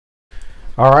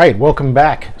Alright, welcome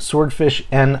back. Swordfish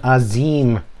and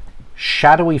Ozym,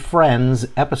 Shadowy Friends,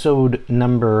 episode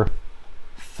number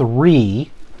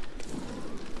 3.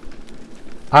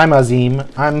 I'm Ozym.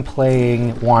 I'm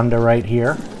playing Wanda right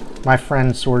here. My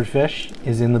friend Swordfish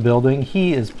is in the building.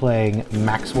 He is playing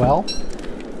Maxwell.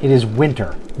 It is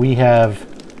winter. We have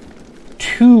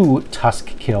 2 tusk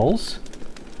kills.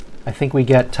 I think we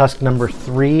get tusk number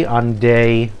 3 on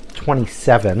day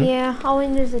 27. Yeah, all we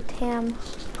need is a tam.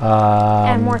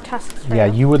 And more tusks. Yeah,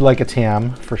 you would like a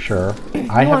tam for sure.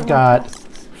 I have got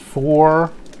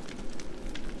 4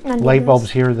 light bulbs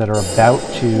here that are about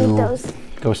to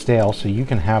go stale, so you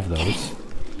can have those.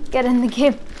 Get in the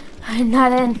game. I'm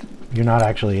not in. You're not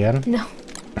actually in? No.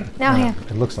 Now I am.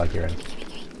 It looks like you're in.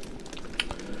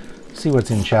 See what's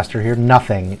in Chester here.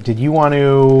 Nothing. Did you want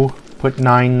to put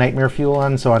 9 nightmare fuel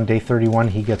on, so on day 31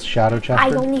 he gets shadow Chester? I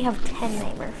only have 10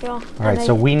 nightmare fuel. Alright,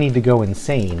 so we need to go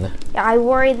insane. Yeah, I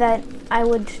worry that I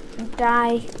would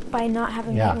die by not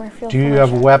having nightmare fuel. Do you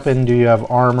have a weapon? Do you have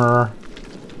armor?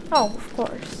 Oh, of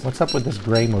course. What's up with this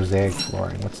gray mosaic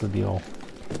flooring? What's the deal?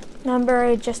 Remember,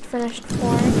 I just finished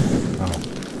flooring. Oh.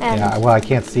 And yeah, well, I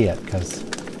can't see it because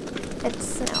it's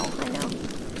snow, I know.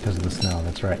 Because of the snow,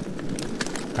 that's right.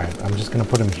 Alright, I'm just going to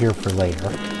put him here for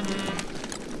later.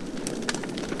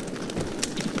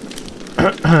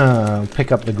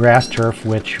 Pick up the grass turf,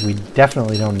 which we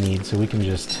definitely don't need, so we can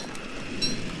just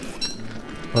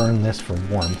burn this for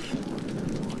warmth.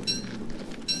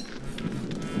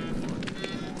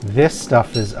 This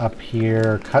stuff is up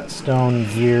here. Cut stone,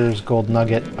 gears, gold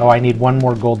nugget. Oh, I need 1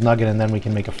 more gold nugget and then we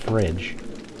can make a fridge.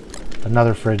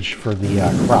 Another fridge for the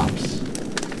crops.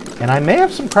 And I may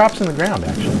have some crops in the ground,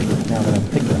 actually, now that I'm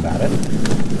thinking about it.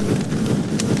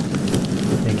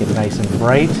 Make it nice and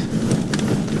bright.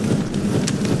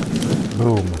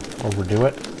 Boom. Overdo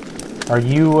it. Are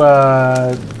you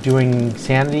doing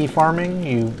sanity farming?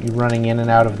 You running in and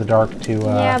out of the dark to...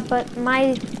 Yeah, but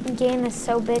my game is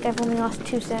so big, I've only lost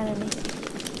 2 sanity.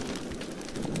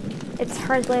 It's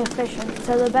hardly efficient,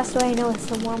 so the best way I know is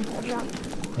to wormhole jump.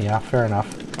 Yeah, fair enough.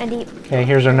 And eat. Okay,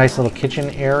 here's our nice little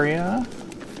kitchen area.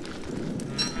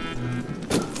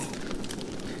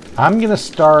 I'm going to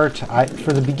start...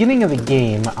 for the beginning of the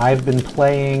game, I've been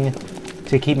playing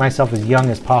to keep myself as young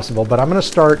as possible, but I'm going to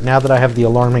start, now that I have the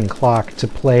alarming clock, to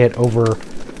play it over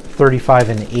 35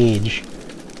 in age,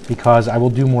 because I will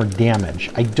do more damage.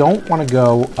 I don't want to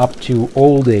go up to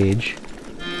old age,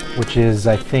 which is,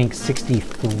 I think,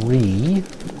 63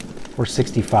 or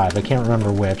 65. I can't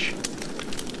remember which.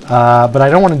 But I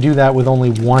don't want to do that with only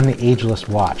 1 ageless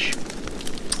watch.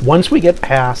 Once we get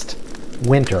past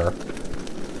winter,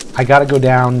 I got to go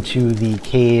down to the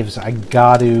caves. I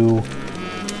got to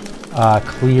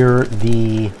clear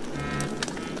the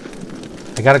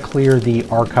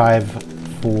archive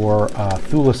for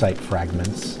thulecite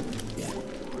fragments.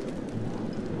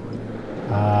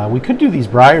 We could do these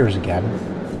briars again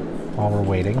while we're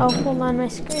waiting. Oh, hold on, my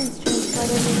screen's changed, so I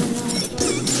didn't even know it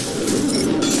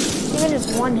was. Even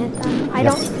just 1 hit them. I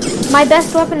don't. My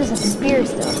best weapon is a spear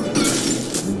still.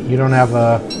 You don't have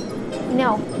a.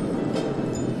 No.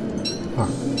 Huh.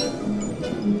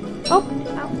 Oh,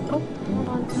 hold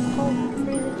on. Oh,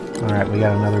 freezing. Alright, we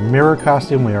got another mirror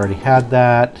costume. We already had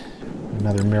that.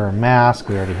 Another mirror mask.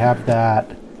 We already have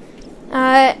that.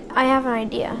 I have an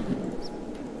idea.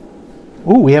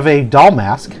 Ooh, we have a doll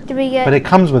mask. Did we get? But it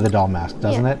comes with a doll mask,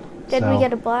 doesn't it? Did we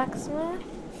get a blacksmith?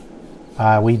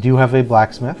 We do have a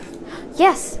blacksmith.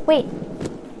 Yes. Wait.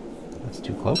 That's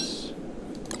too close.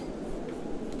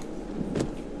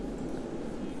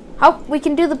 Oh, we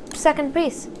can do the second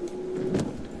piece.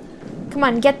 Come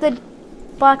on, get the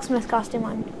blacksmith costume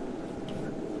on.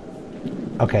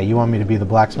 Okay, you want me to be the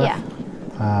blacksmith? Yeah.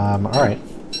 Alright.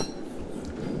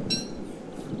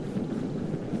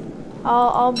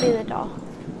 I'll be the doll.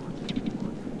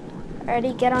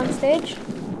 Ready? Get on stage.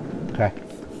 Okay.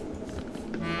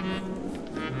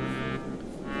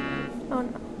 Oh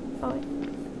no. Oh wait.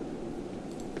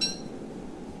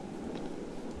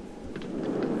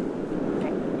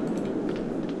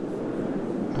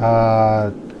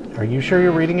 Are you sure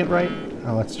you're reading it right?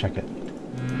 Oh, let's check it.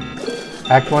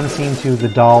 Act 1, Scene 2, the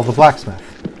doll, the blacksmith.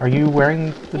 Are you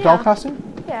wearing the doll costume?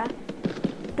 Yeah.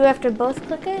 Do we have to both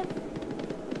click it?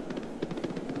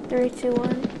 3, 2,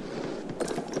 1.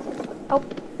 Oh.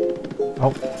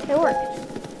 Oh. It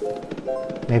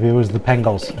worked. Maybe it was the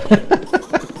Pengals.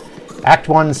 Act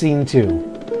 1, Scene 2.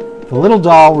 The little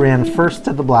doll ran first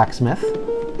to the blacksmith,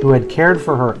 who had cared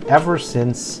for her ever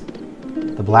since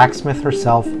the blacksmith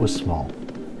herself was small.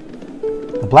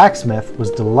 The blacksmith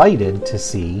was delighted to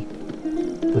see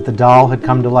that the doll had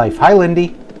come to life. Hi,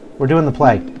 Lindy. We're doing the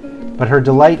play. but her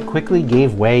delight quickly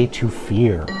gave way to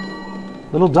fear.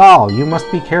 Little doll, you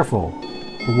must be careful.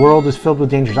 The world is filled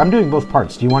with dangers. I'm doing both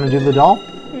parts. Do you want to do the doll?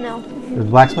 No. Or the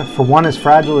blacksmith? For one as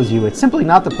fragile as you, it's simply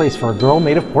not the place for a girl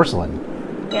made of porcelain.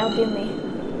 Yeah, I'll do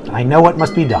me. I know what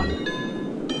must be done.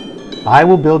 I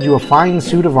will build you a fine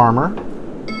suit of armor.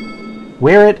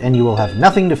 Wear it, and you will have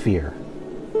nothing to fear.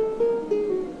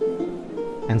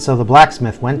 And so the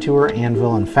blacksmith went to her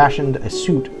anvil and fashioned a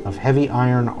suit of heavy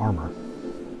iron armor.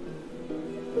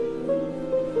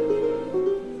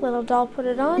 Little doll put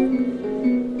it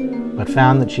on. But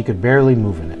found that she could barely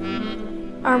move in it.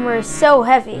 Armor is so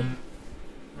heavy.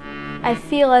 I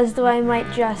feel as though I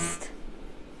might just...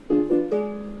 The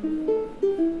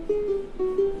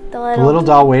little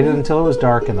doll waited until it was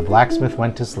dark, and the blacksmith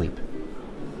went to sleep.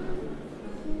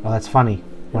 Oh, that's funny.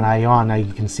 When I yawn, now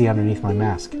you can see underneath my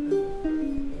mask.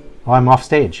 Oh, I'm off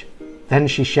stage. Then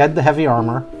she shed the heavy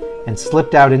armor and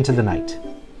slipped out into the night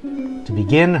to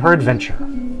begin her adventure.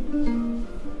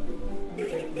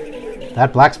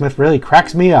 That blacksmith really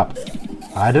cracks me up.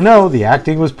 I don't know, the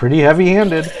acting was pretty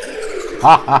heavy-handed.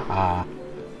 Ha ha ha.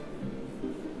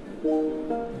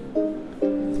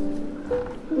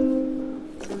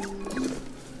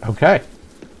 Okay.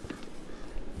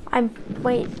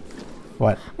 Wait.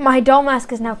 What? My doll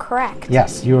mask is now cracked.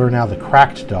 Yes, you are now the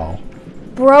cracked doll.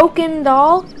 Broken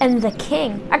doll and the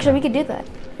king. Actually, we could do that.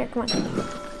 Here, come on.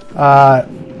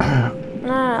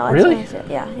 No, let's Really? finish it.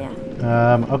 Yeah.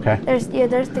 Okay. There's the All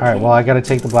king. right, well, I got to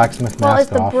take the blacksmith Well, mask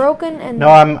it's the off. broken and... No,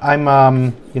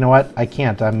 I'm, you know what? I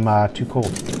can't. I'm, too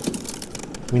cold.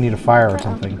 We need a fire or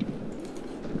something.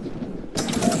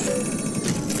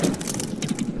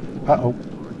 Uh-oh.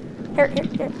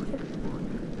 Here.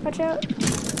 Watch out.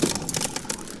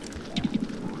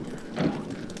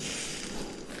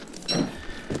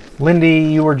 Lindy,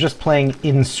 you were just playing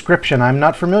Inscription. I'm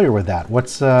not familiar with that.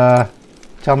 What's,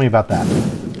 tell me about that.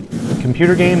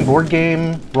 Computer game, board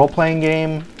game, role-playing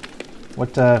game?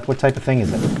 What type of thing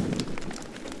is it?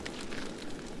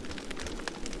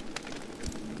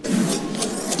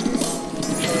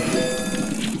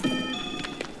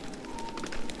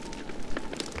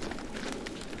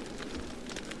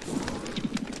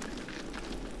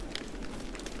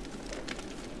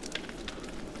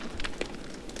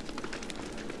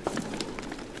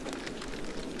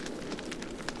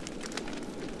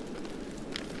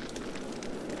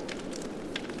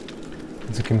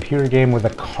 It's a computer game with a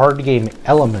card game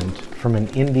element from an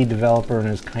indie developer and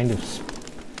is kind of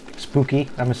spooky,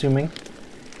 I'm assuming.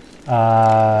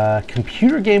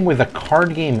 Computer game with a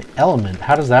card game element.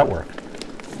 How does that work?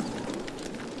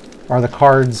 Are the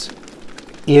cards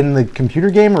in the computer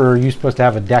game, or are you supposed to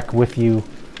have a deck with you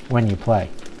when you play?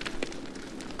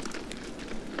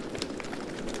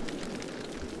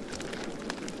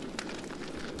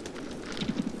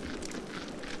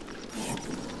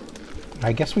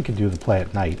 I guess we could do the play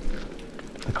at night.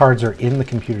 The cards are in the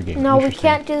computer game. No, we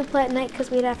can't do the play at night because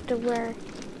we'd have to wear...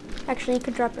 Actually, you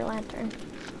could drop your lantern.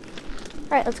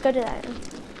 Alright, let's go do that.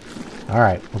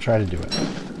 Alright, we'll try to do it.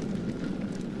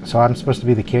 So I'm supposed to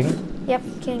be the king? Yep,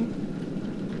 king.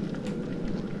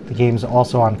 The game's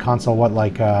also on console, what,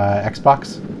 like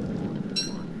Xbox?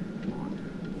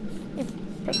 You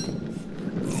picked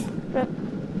it. But,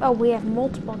 oh, we have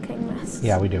multiple king masks.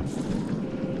 Yeah, we do.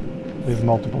 We have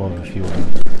multiple of a few of them.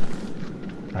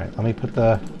 Alright, let me put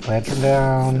the lantern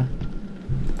down.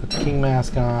 Put the king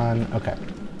mask on. Okay.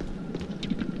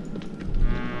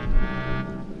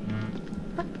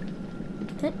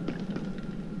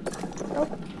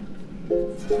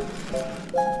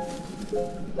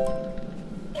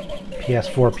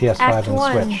 PS4, PS5, Act and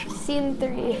 1, Switch. Scene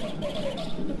 3.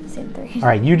 Scene 3.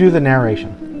 Alright, you do the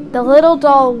narration. The little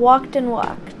doll walked and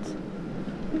walked,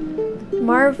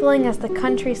 marveling as the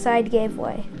countryside gave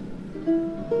way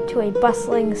to a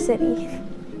bustling city.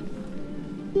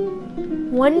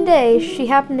 One day, she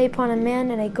happened upon a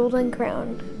man in a golden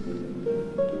crown,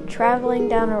 traveling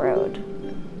down a road.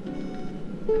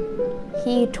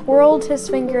 He twirled his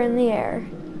finger in the air.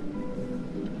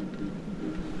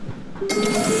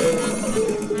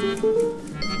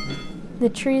 The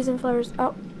trees and flowers...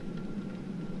 Oh.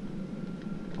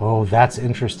 Oh, that's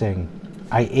interesting.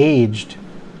 I aged...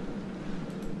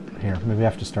 Here, maybe I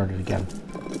have to start it again.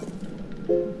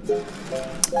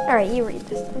 Alright, you read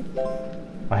this time.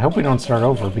 I hope we don't start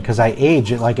over, because I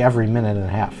age at like every minute and a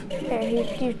half.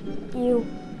 Here, you...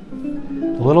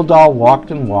 The little doll walked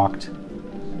and walked,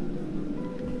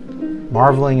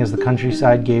 marveling as the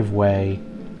countryside gave way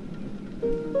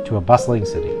to a bustling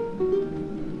city.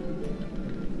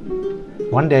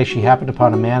 One day she happened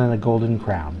upon a man in a golden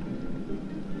crown,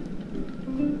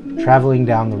 traveling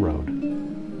down the road.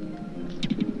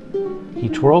 He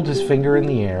twirled his finger in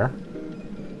the air,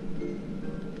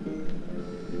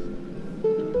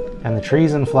 and the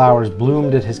trees and flowers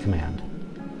bloomed at his command.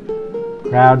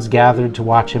 Crowds gathered to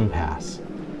watch him pass.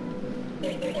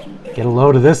 Get a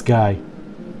load of this guy.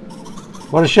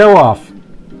 What a show-off.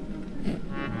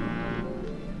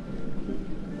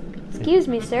 Excuse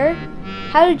me, sir.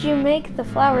 How did you make the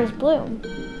flowers bloom?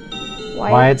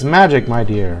 Why, it's magic, my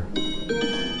dear.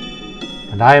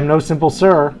 And I am no simple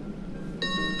sir,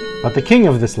 but the king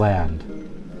of this land.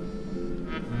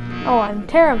 Oh, I'm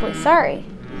terribly sorry.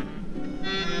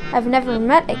 I've never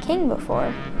met a king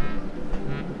before.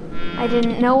 I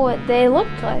didn't know what they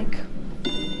looked like.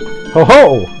 Ho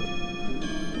ho!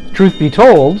 Truth be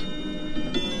told,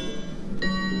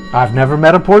 I've never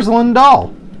met a porcelain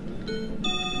doll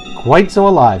quite so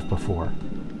alive before.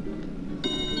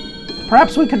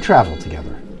 Perhaps we could travel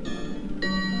together.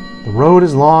 The road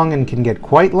is long and can get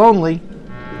quite lonely.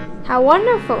 How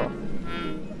wonderful!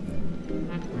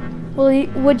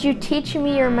 Would you teach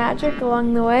me your magic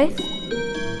along the way?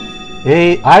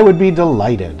 Hey, I would be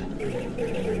delighted.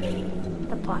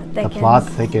 The plot thickens. The plot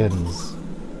thickens.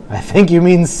 I think you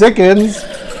mean sickens.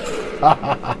 Ha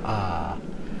ha ha ha.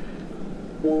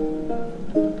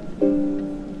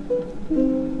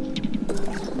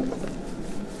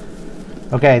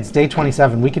 Okay, it's day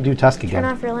 27. We could do Tusk again.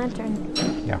 Turn off your lantern.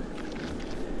 Yeah.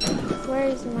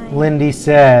 Where's my... Lindy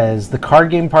says, the card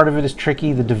game part of it is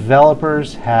tricky. The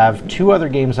developers have 2 other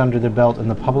games under their belt, and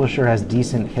the publisher has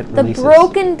decent hit releases. The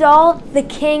broken doll, the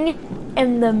king,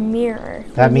 and the mirror.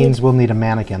 That means we'll need a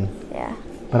mannequin. Yeah.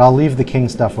 But I'll leave the king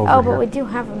stuff over here. Oh, but we do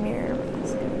have a mirror.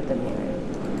 Let's get the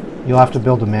mirror. You'll have to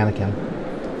build a mannequin.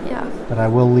 Yeah. But I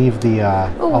will leave the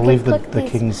I'll leave the these.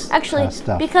 king's Actually,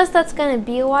 stuff. because that's going to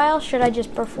be a while, should I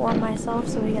just perform myself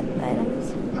so we get the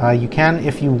items? You can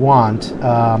if you want,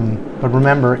 but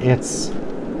remember it's...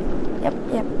 Yep.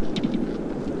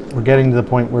 We're getting to the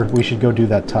point where we should go do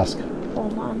that Tusk.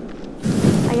 Hold on.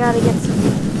 I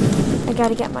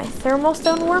gotta get my thermal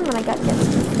stone worm, and I gotta get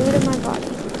some food in my body.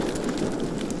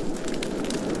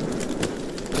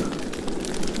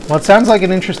 Well, it sounds like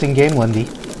an interesting game, Lindy.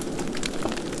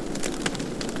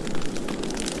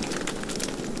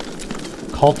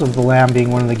 Cult of the Lamb being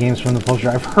one of the games from the publisher.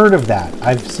 I've heard of that.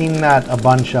 I've seen that a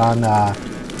bunch on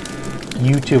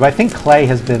YouTube. I think Clay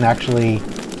has been actually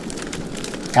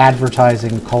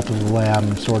advertising Cult of the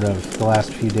Lamb sort of the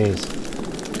last few days,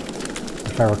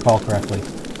 if I recall correctly.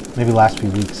 Maybe last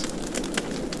few weeks.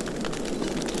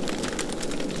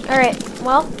 Alright,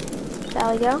 well,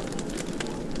 shall we go?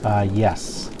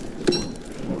 Yes.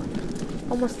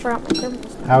 Almost forgot my thermal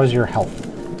stone. How is your health?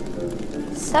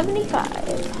 75.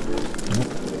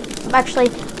 Actually,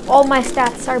 all my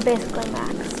stats are basically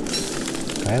max.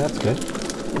 Okay, that's good.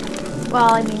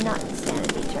 Well, I mean, not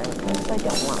insanity terms, because I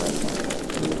don't want my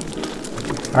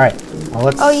sanity. Alright, well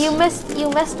let's... Oh, you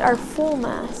missed our full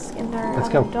mask and our Let's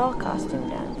other go. doll costume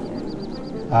down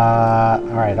here.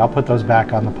 Alright, I'll put those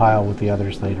back on the pile with the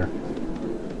others later.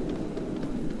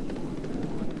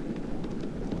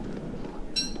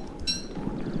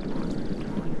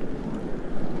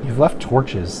 You've left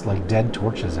torches, like dead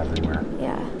torches everywhere.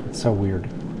 Yeah. It's so weird.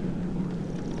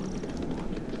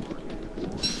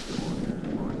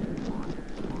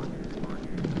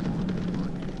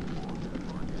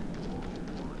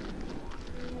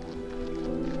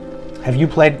 Have you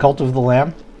played Cult of the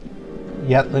Lamb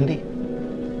yet, Lindy?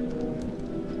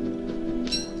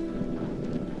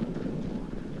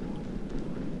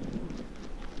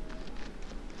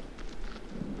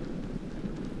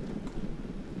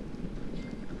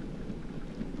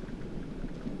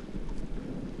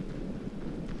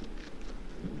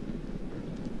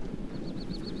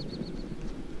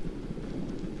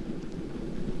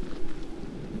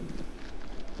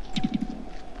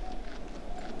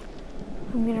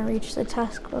 I'm gonna reach the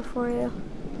tusk before you.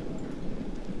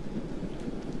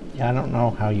 Yeah, I don't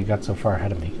know how you got so far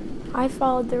ahead of me. I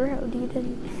followed the road, you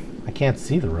didn't. I can't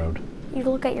see the road. You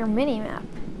look at your mini-map.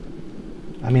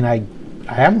 I mean, I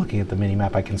am looking at the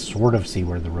mini-map. I can sort of see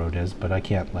where the road is, but I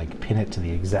can't, like, pin it to the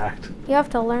exact. You have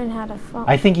to learn how to follow.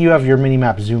 I think you have your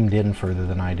mini-map zoomed in further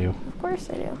than I do. Of course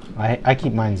I do. I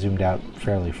keep mine zoomed out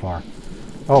fairly far.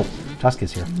 Oh, Tusk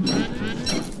is here.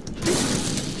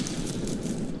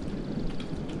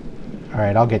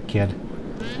 Alright, I'll get Kid.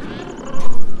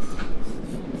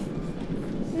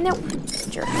 Nope.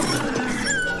 Jerk.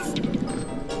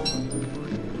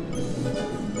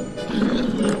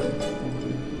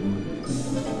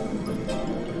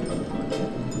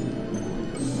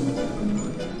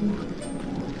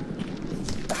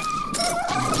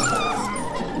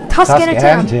 Tusk and a and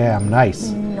Tam. Tam,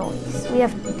 nice. Nice. We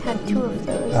have had 2 of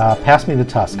those. Pass me the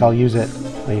Tusk. I'll use it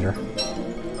later.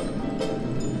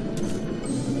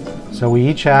 So we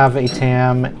each have a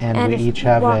tam, and we a each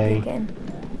have walk a... again.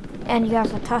 And you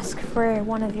have a tusk for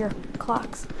one of your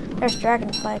clocks. There's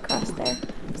dragonfly across there.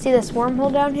 See this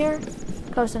wormhole down here?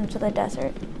 Goes into the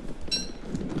desert.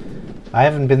 I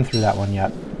haven't been through that one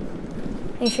yet.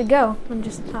 You should go and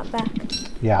just hop back.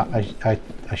 Yeah,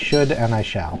 I should and I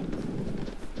shall.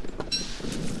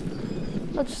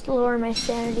 I'll just lower my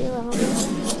sanity level.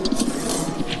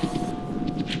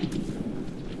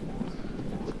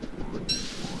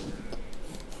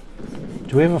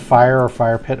 Do we have a fire or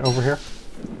fire pit over here?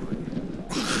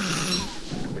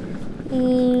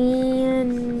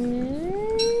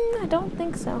 I don't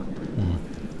think so.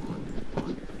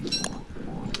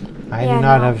 I do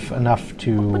not have enough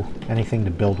to anything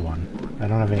to build one. I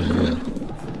don't have any wood.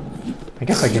 I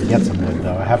guess I could get some wood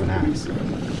though. I have an axe.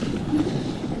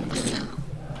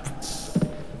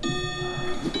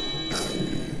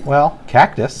 Well,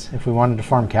 cactus. If we wanted to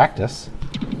farm cactus.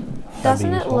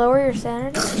 Doesn't it lower your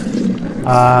sanity?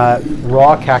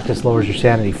 Raw cactus lowers your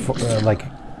sanity. Like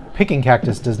picking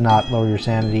cactus does not lower your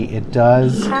sanity. It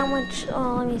does. How much?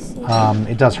 Oh, let me see.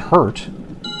 It does hurt.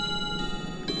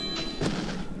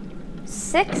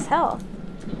 6 health.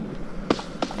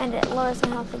 And it lowers my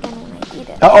health again when I eat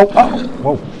it. Oh!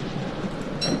 Whoa!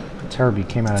 Terrabee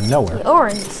came out of nowhere. You're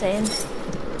insane.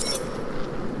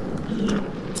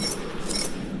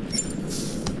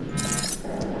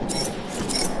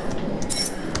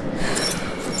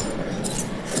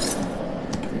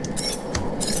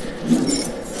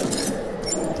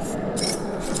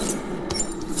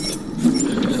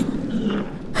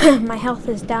 My health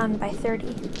is down by 30.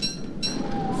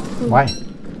 Why?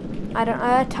 I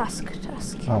don't. Tusk.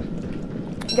 Oh.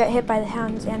 Got hit by the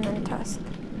hounds and then tusk.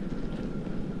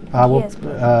 We'll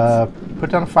put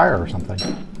down a fire or something.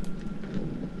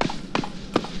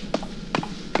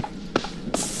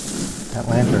 That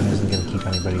lantern isn't going to keep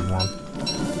anybody warm.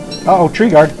 Uh oh, tree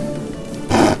guard.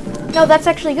 No, that's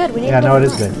actually good. We need. Yeah, no, it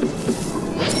is good.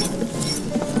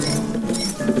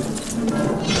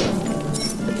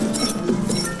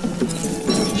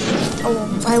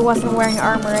 Oh, I wasn't wearing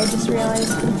armor. I just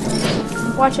realized.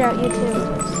 Watch out, you too.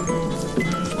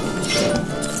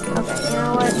 Okay, you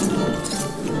know what?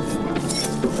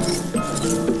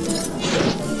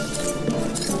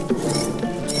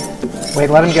 Wait,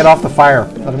 let him get off the fire.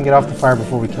 Let him get off the fire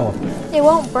before we kill him. It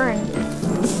won't burn.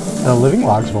 The living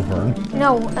logs will burn.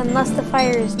 No, unless the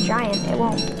fire is giant, it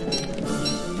won't.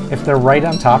 If they're right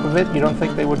on top of it, you don't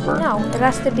think they would burn? No, it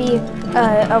has to be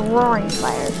a roaring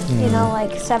fire. You know,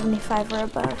 like 75 or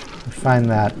above. I find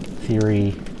that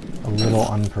theory a little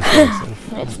unpersuasive.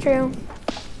 It's true.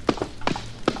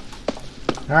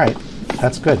 All right,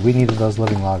 that's good. We needed those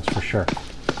living logs for sure.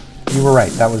 You were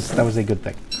right. That was a good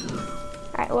thing.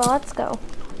 All right, well, let's go.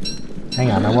 Hang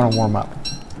on, I want to warm up.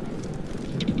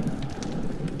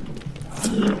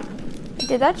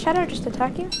 Did that shadow just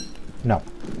attack you? No.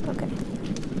 Okay.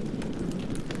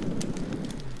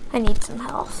 I need some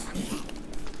health.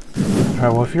 All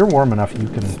right. Well, if you're warm enough, you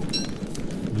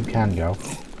can go.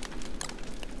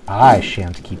 I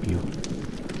shan't keep you.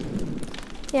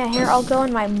 Yeah, here, I'll go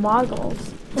in my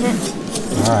moggles.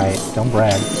 All right. Don't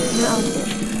brag. No.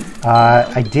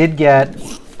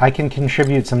 I can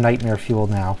contribute some nightmare fuel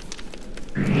now.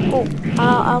 Oh,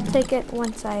 I'll take it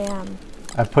once I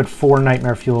I've put 4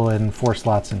 nightmare fuel in 4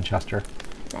 slots in Chester.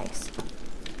 Nice.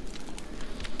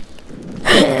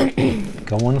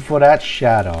 Going for that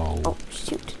shadow. Oh,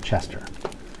 shoot. Chester.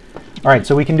 All right,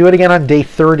 so we can do it again on day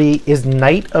 30. Is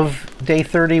night of day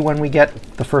 30 when we get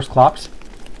the first clops?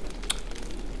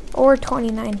 Or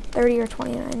 29. 30 or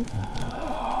 29.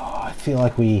 I feel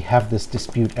like we have this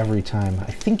dispute every time.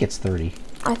 I think it's 30.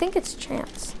 I think it's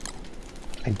chance.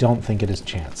 I don't think it is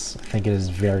chance. I think it is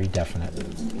very definite.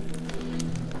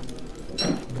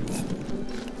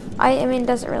 I mean, it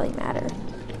doesn't really matter.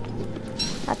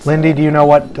 That's Lindy, do you know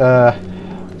what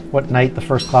night the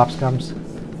first clops comes?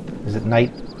 Is it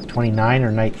night 29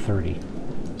 or night 30?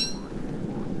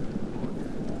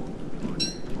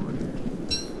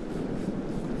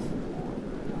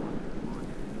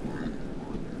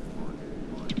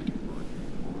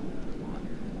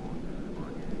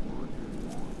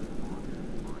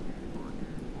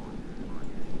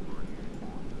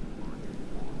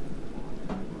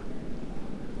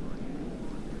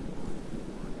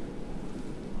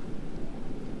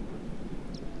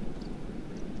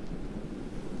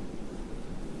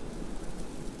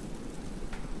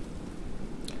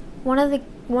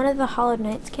 One of the Hollow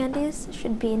Knights candies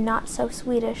should be not so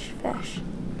Swedish fish.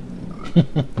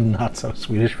 Not so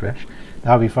Swedish fish.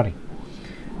 That would be funny.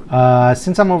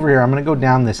 Since I'm over here, I'm going to go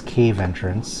down this cave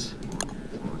entrance.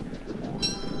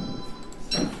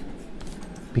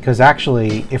 Because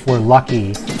actually, if we're lucky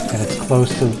and it's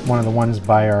close to one of the ones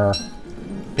by our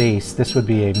base, this would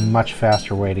be a much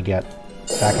faster way to get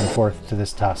back and forth to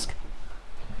this tusk.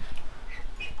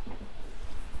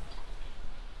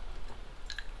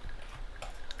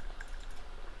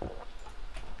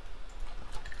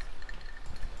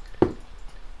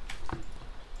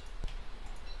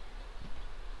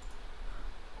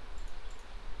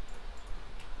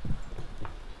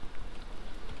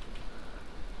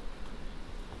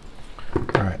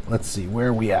 Let's see, where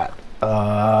are we at?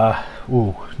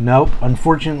 Ooh, nope.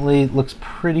 Unfortunately, it looks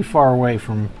pretty far away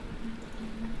from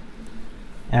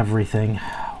everything.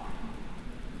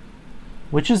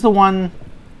 Which is the one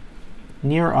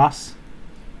near us?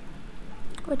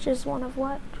 Which is one of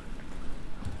what?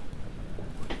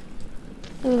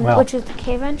 Well, which is the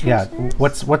cave entrance? Yeah,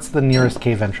 what's the nearest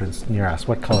cave entrance near us?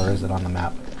 What color is it on the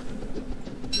map?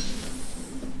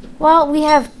 Well, we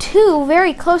have two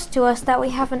very close to us that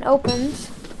we haven't opened.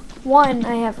 One,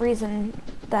 I have reason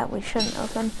that we shouldn't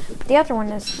open, but the other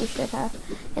one is we should have.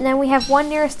 And then we have one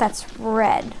nearest that's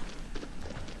red.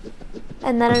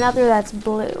 And then another that's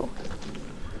blue.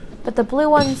 But the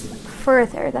blue one's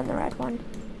further than the red one.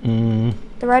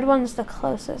 The red one's the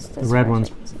closest. The red one's,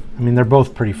 I mean, they're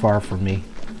both pretty far from me.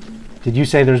 Did you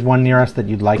say there's one near us that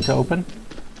you'd like to open?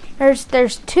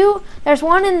 There's two. There's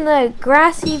one in the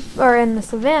grassy, or in the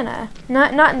savanna.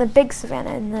 Not in the big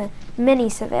savanna, in the mini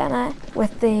savanna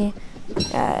with the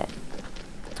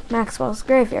Maxwell's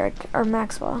graveyard, or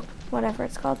Maxwell, whatever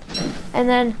it's called. And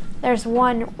then there's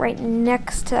one right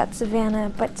next to that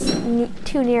savanna, but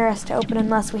too near us to open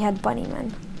unless we had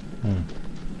bunnymen.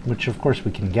 Which of course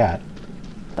we can get.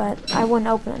 But I wouldn't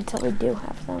open until we do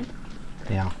have them.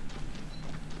 Yeah.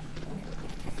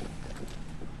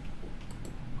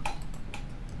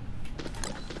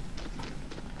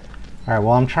 Alright,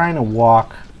 well I'm trying to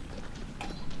walk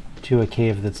to a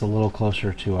cave that's a little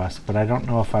closer to us, but I don't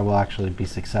know if I will actually be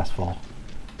successful.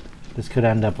 This could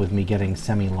end up with me getting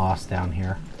semi-lost down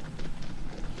here.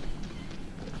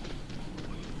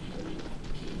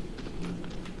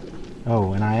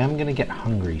 Oh, and I am going to get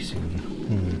hungry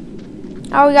soon.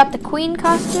 Oh, we got the queen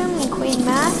costume and queen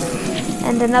mask,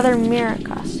 and another mirror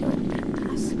costume and mirror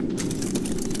mask.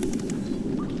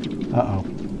 Uh-oh.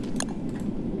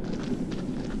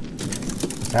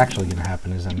 What's actually going to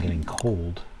happen is I'm getting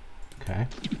cold. Okay.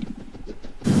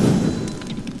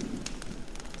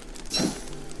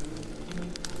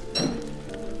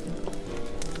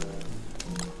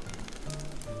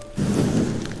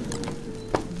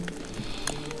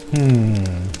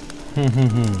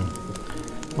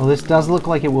 Well, this does look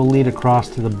like it will lead across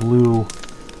to the blue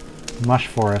mush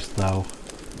forest, though.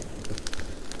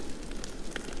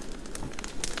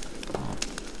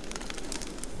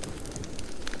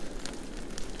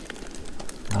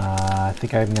 I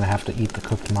think I'm going to have to eat the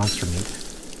cooked monster meat.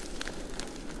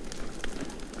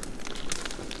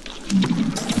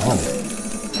 Oh.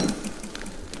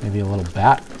 Maybe a little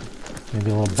bat. Maybe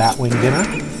a little bat wing dinner.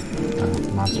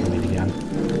 Monster meat again.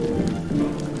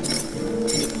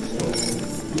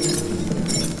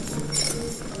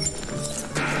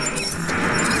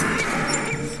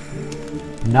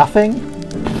 Nothing?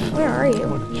 Where are you?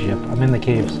 What a jip. I'm in the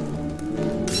caves.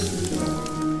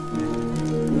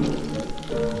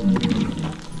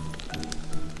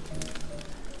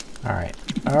 Alright.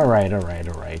 Alright, alright,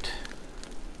 alright.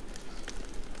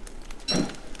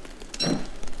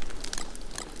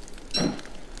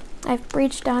 I've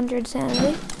breached 100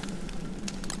 sanity.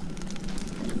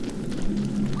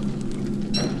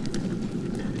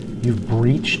 You've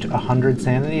breached 100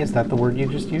 sanity? Is that the word you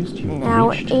just used? You've now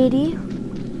breached? 80.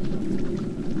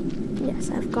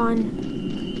 Yes, I've gone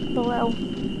below.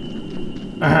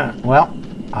 Well,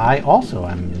 I also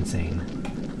am insane.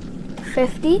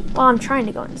 50? Well, I'm trying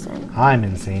to go insane. I'm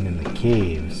insane in the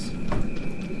caves.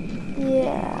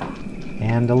 Yeah.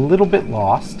 And a little bit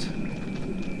lost.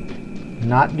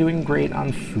 Not doing great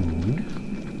on food.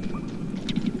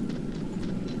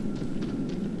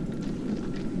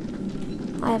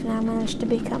 I have now managed to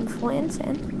become fully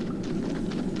insane.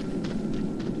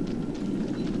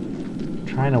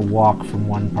 Trying to walk from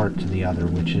one part to the other,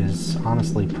 which is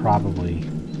honestly probably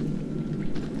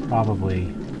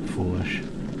foolish.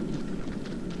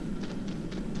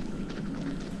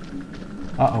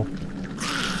 Uh-oh.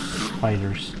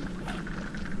 Spiders.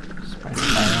 Spider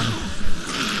biome.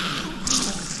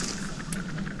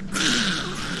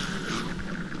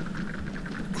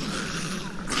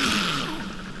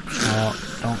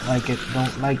 Don't like it,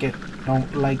 don't like it,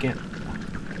 don't like it.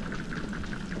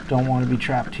 Don't want to be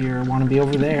trapped here, I want to be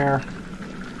over there.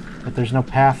 But there's no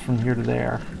path from here to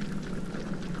there.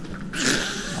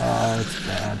 Oh, it's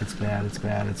bad, it's bad, it's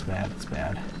bad, it's bad, it's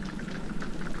bad.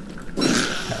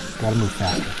 Gotta move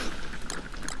faster.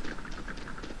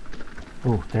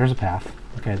 Oh, there's a path.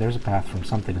 Okay, there's a path from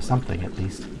something to something, at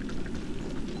least.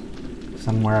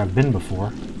 Somewhere I've been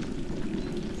before.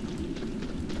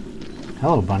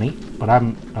 Hello, bunny. But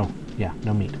I'm... Oh, yeah,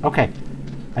 no meat. Okay.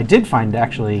 I did find,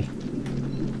 actually,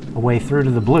 a way through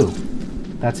to the blue.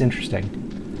 That's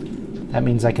interesting. That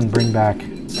means I can bring back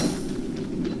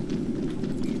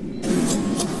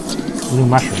blue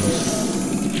mushrooms.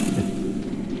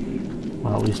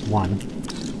 Well, at least one.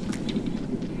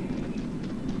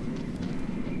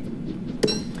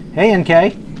 Hey,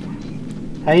 NK.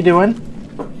 How you doing?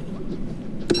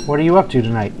 What are you up to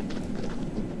tonight?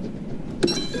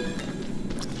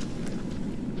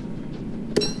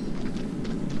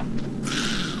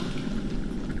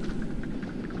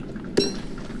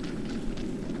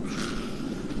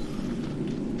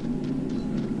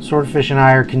 Swordfish and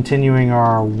I are continuing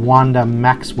our Wanda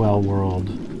Maxwell world.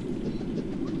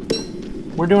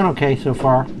 We're doing okay so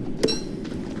far.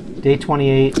 Day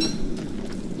 28.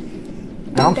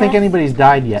 I don't think anybody's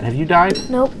died yet. Have you died?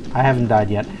 Nope. I haven't died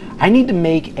yet. I need to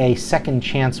make a second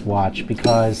chance watch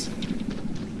because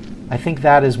I think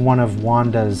that is one of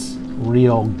Wanda's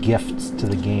real gifts to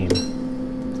the game.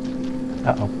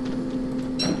 Uh-oh.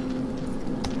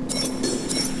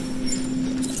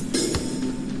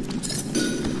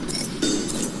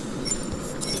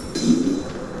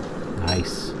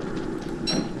 Nice.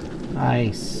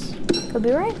 Nice. Could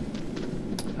be right.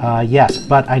 Yes,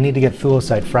 but I need to get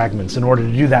thulecite fragments in order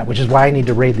to do that, which is why I need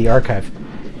to raid the archive.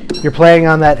 You're playing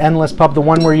on that endless pub, the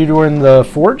one where you're doing the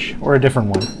forge, or a different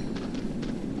one?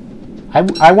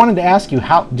 I wanted to ask you,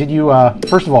 how did you,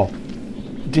 first of all,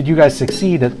 did you guys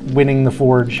succeed at winning the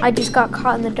forge? I just got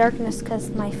caught in the darkness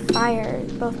because my fire,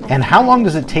 both my And how long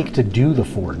does it take to do the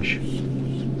forge?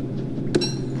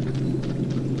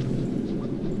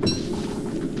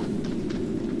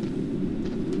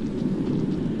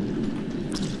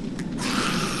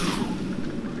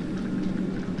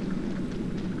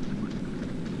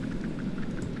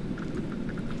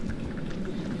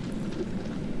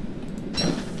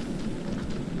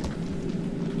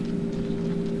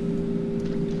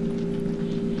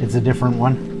 It's a different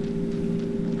one.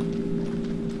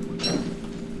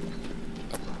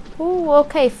 Ooh,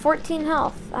 okay, 14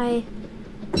 health. I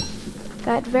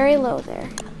got very low there.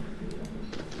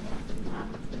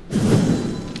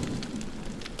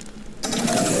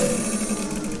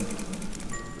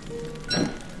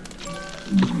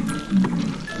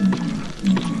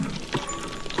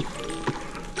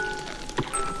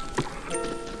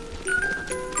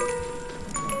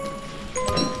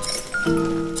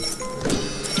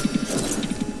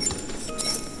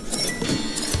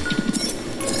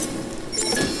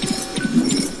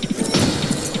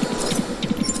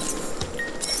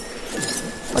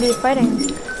 What are you fighting?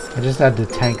 I just had to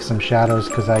tank some shadows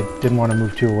because I didn't want to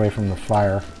move too away from the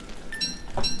fire.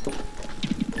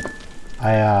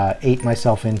 I ate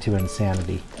myself into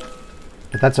insanity.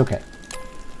 But that's okay.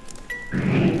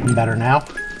 I'm better now.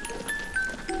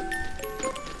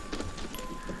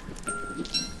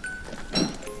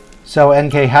 So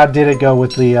NK, how did it go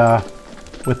with the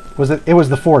it was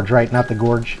the forge, right? Not the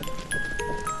gorge.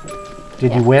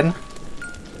 Did you win?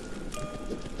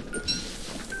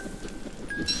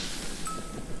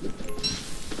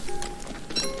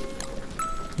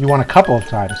 You won a couple of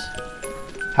times.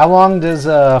 How long does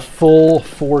a full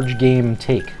forge game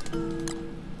take?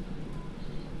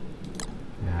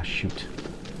 Ah, shoot.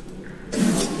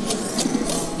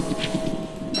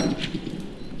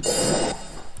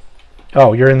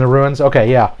 Oh, you're in the ruins?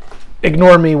 Okay, yeah.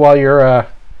 Ignore me while you're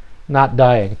not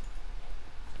dying.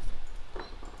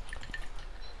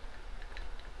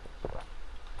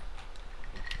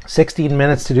 "16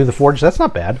 minutes to do the forge." That's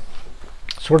not bad.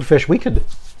 Swordfish, we could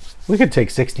take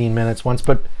 16 minutes once,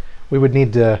 but we would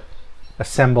need to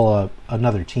assemble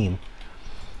another team.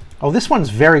 Oh, this one's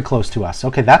very close to us.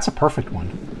 Okay, that's a perfect one.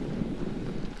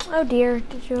 Oh dear,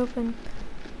 did you open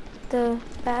the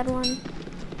bad one?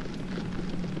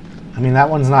 I mean, that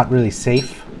one's not really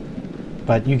safe,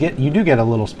 but you do get a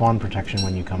little spawn protection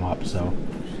when you come up, so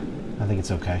I think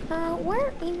it's okay.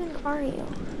 Where even are you?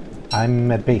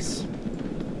 I'm at base.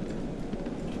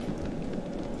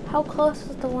 How close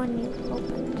is the one you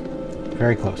opened?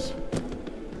 Very close.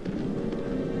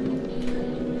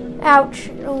 Ouch.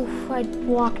 Oof, I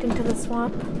walked into the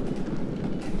swamp.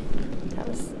 That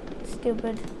was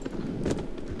stupid.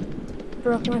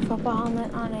 Broke my football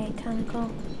helmet on a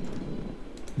tentacle.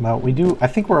 Well, I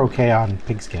think we're okay on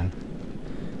pigskin.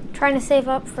 Trying to save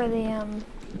up for the, you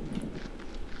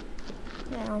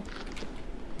know.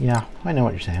 Yeah, I know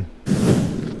what you're saying.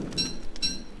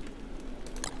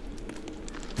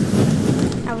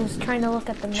 I was trying to look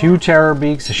at the map. 2 terror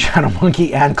beaks, a shadow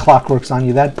monkey, and clockworks on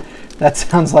you. That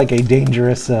sounds like a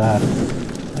dangerous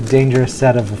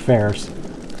set of affairs.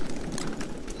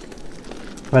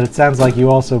 But it sounds like you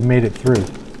also made it through.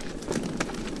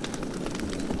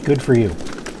 Good for you.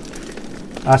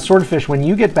 Swordfish, when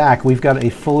you get back, we've got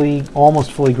a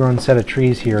almost fully grown set of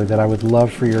trees here that I would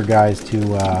love for your guys to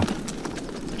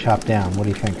chop down. What do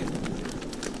you think?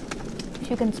 If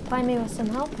you can supply me with some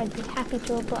help, I'd be happy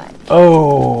to oblige.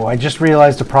 Oh, I just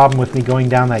realized a problem with me going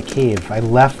down that cave. I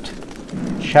left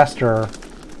Chester.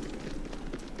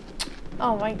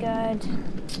 Oh my god.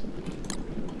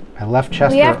 I left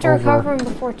Chester. We have to recover him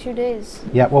before 2 days.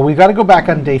 Yeah, well, we've got to go back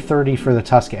on day 30 for the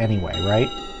Tusk anyway, right?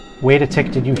 Wait a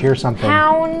tick, did you hear something?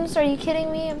 Hounds? Are you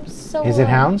kidding me? I'm so... Is it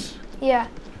hounds? Yeah.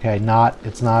 Okay,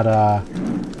 it's not,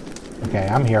 okay,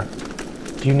 I'm here.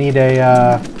 Do you need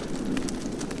a,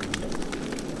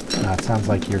 no, it sounds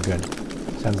like you're good.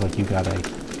 Sounds like you got a...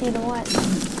 Need a what?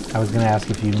 I was going to ask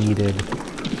if you needed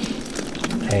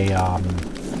a,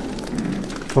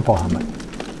 football helmet.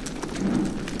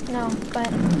 No,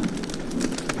 but...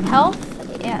 Health?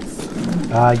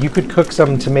 Yes. You could cook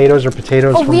some tomatoes or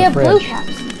potatoes from the fridge. Oh, we have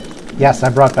blue caps. Yes, I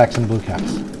brought back some blue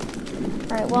caps.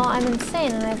 Alright, well, I'm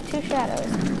insane and I have 2 shadows.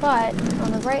 But,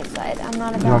 on the bright side, I'm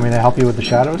not about... You want me to help you with the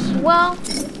shadows? Well,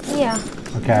 yeah.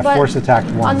 Okay, I But force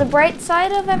attacked 1. on the bright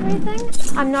side of everything,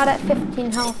 I'm not at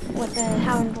 15 health with a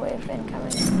hound wave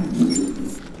incoming.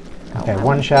 Okay,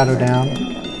 1 shadow down.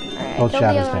 Alright, Both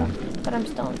shadows the other down. one, but I'm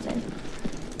still insane.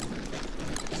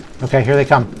 Okay, here they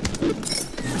come.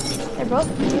 They're both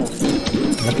cute.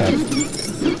 Okay.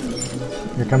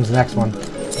 Here comes the next one.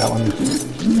 That one.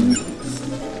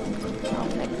 Oh,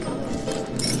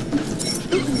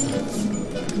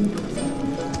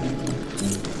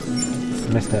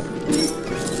 Missed it.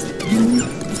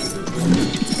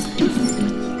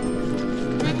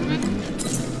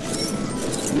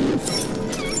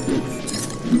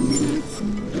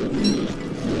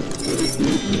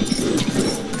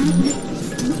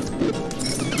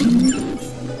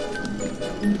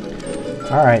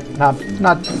 All right,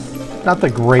 not the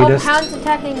greatest. Oh, hound's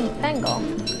attacking Pengal.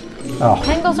 Oh.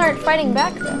 Pengals aren't fighting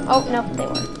back though. Oh, no, they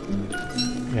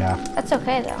were. Yeah. That's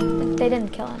okay though. They didn't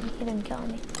kill him. He didn't kill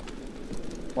me.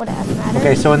 Would it have mattered?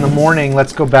 Okay, so in the morning,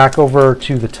 let's go back over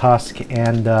to the Tusk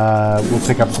and we'll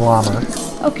pick up Glommer.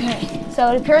 Okay,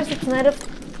 so it appears it's night of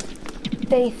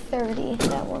day 30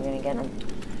 that we're gonna get him.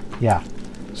 Yeah.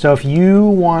 So if you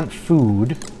want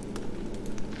food,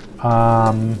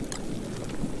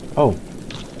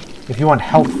 if you want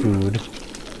health food,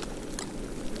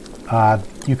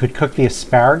 you could cook the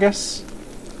asparagus.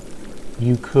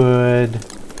 You could...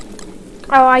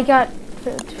 Oh, I got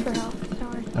food for health.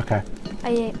 Don't worry. Okay. I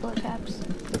ate blue caps.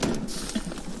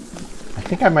 I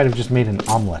think I might have just made an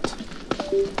omelet.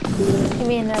 You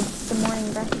mean the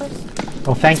morning breakfast?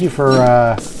 Oh, thank you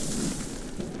for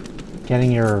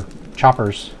getting your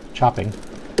choppers chopping.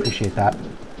 Appreciate that.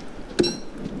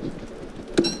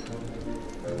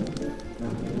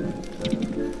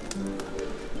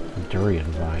 Durian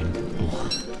vine.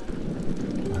 Ugh.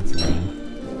 That's lame.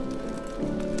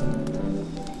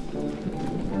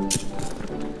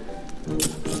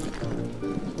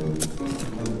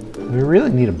 We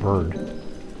really need a bird.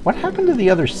 What happened to the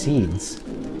other seeds?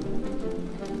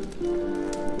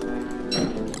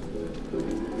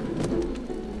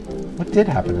 What did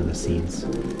happen to the seeds?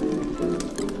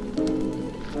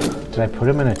 Did I put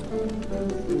them in a...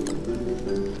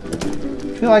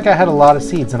 I feel like I had a lot of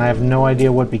seeds and I have no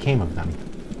idea what became of them.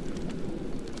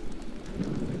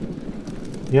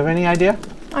 Do you have any idea?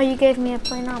 Oh, you gave me a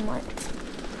plain omelet.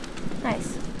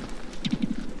 Nice.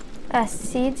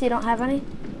 Seeds? You don't have any?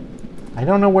 I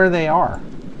don't know where they are.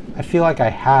 I feel like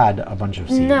I had a bunch of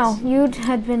seeds. No, you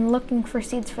had been looking for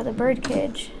seeds for the bird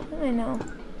cage. I know.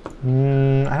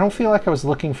 I don't feel like I was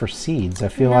looking for seeds. I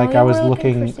feel No, like you I was were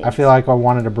looking for looking... I seeds. feel like I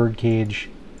wanted a bird cage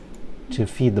to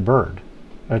feed the bird.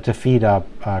 Or to feed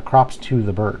crops to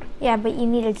the bird. Yeah, but you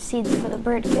needed seeds for the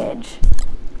bird cage.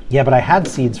 Yeah, but I had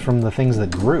seeds from the things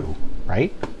that grew,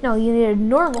 right? No, you needed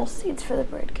normal seeds for the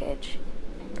bird cage.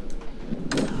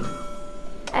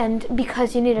 And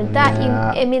because you needed that,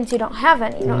 it means you don't have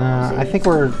any normal seeds. I think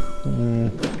we're...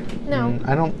 No.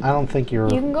 I don't think you're...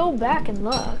 You can go back and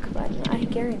look, but I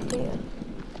guarantee you.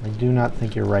 I do not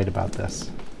think you're right about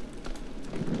this.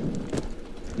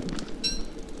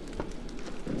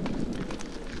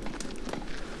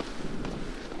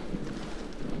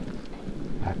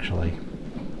 Actually.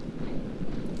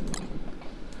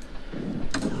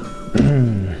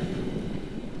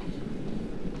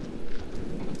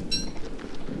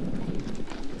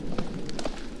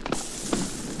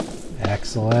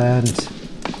 Excellent.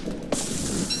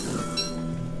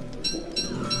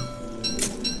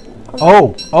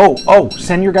 Oh!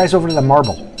 Send your guys over to the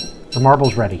marble. The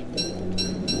marble's ready.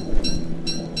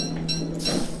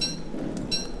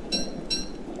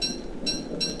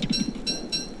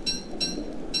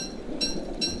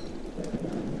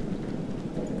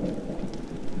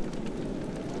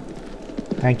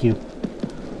 Thank you.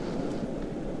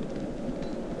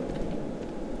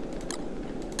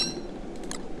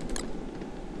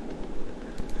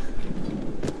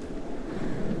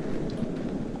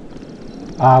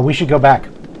 We should go back.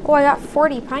 Oh, I got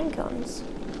 40 pine cones.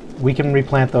 We can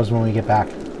replant those when we get back.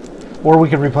 Or we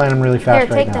could replant them really fast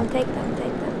right now. Take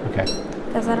them. Okay.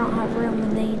 Because I don't have room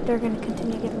and they're going to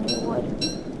continue giving me wood.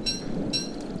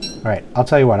 Alright, I'll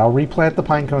tell you what. I'll replant the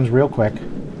pine cones real quick.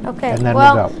 Okay, And then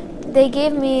we'll go. They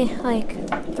gave me like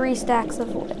 3 stacks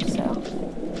of wood, so.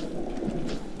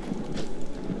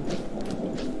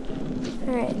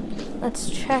 Alright, let's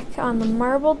check on the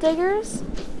marble diggers.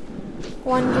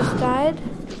 One just died.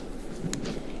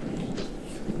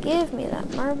 Give me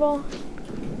that marble.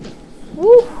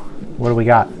 Woo! What do we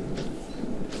got?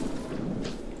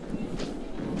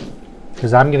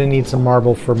 Because I'm going to need some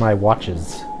marble for my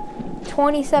watches.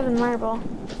 27 marble.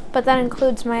 But that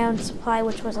includes my own supply,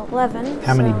 which was 11.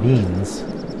 How many beans?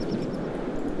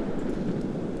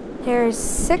 There's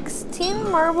 16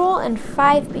 marble and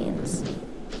 5 beans.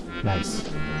 Nice.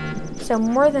 So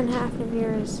more than half of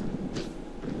yours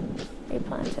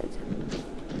replanted.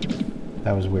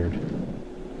 That was weird.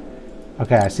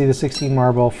 Okay, I see the 16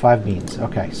 marble, 5 beans.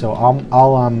 Okay, so I'll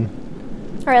All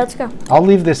right, let's go. I'll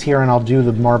leave this here and I'll do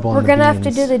the marble and the beans. We're gonna have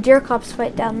to do the Deerclopses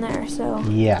fight down there, so.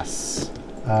 Yes.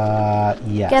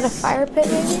 Yes. Get a fire pit,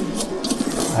 maybe?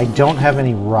 I don't have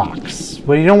any rocks.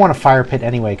 Well, you don't want a fire pit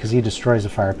anyway, because he destroys a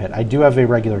fire pit. I do have a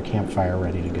regular campfire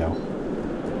ready to go.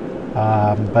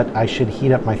 But I should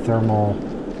heat up my thermal,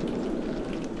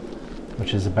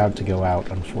 which is about to go out,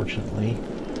 unfortunately.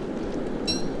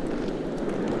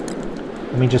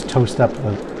 Let me just toast up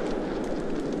the...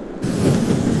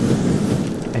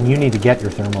 And you need to get your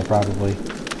thermal, probably.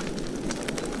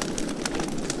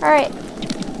 Alright.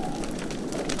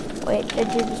 Wait, did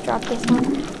you just drop this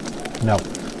one? No.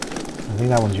 I think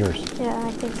that one's yours. Yeah,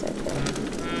 I think so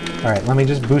too. Alright, let me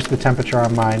just boost the temperature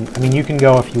on mine. I mean, you can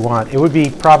go if you want. It would be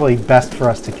probably best for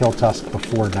us to kill Tusk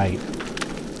before night.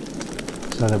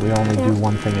 So that we only do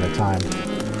one thing at a time.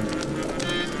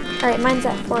 Alright, mine's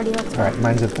at 40. Alright,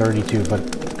 mine's at 32, but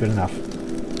good enough.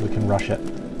 We can rush it.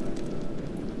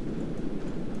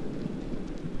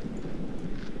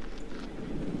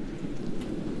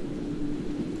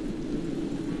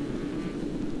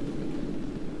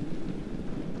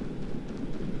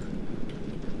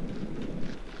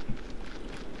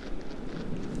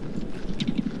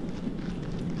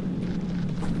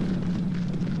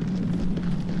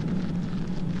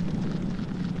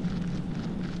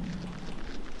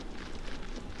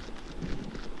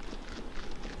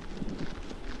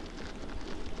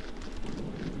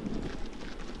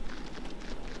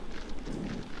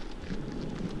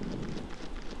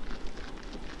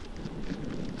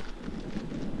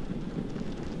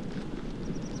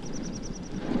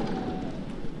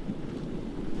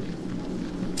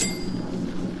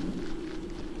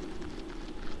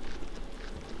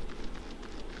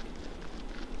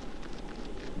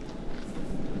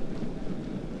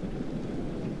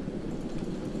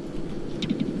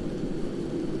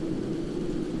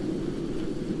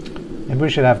 Maybe we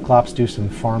should have Clops do some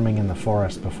farming in the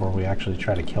forest before we actually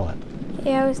try to kill it.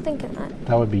 Yeah, I was thinking that.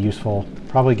 That would be useful.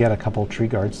 Probably get a couple tree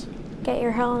guards. Get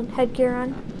your headgear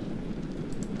on.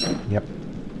 Yep.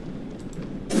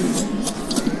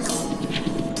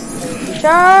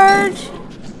 Charge!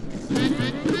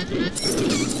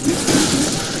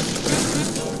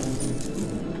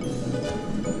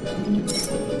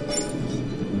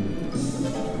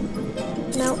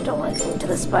 No, don't let him to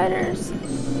the spiders.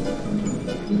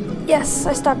 Yes,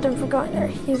 I stopped him from going there.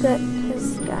 You got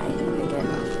his guy.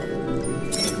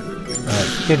 Alright,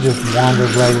 kid just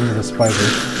wandered right into the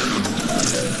spiders.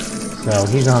 So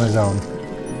he's on his own.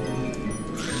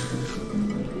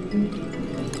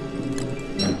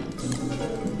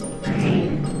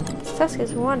 This Tusk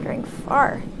is wandering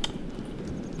far.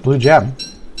 Blue gem.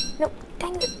 Nope,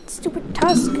 dang it, stupid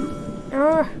Tusk.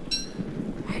 Ugh.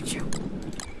 Hate you.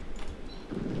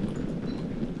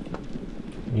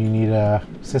 You need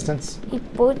assistance? He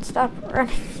won't stop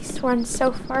running. He's run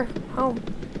so far from home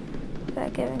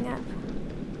without giving up.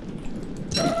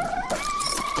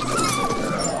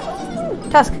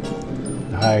 Tusk.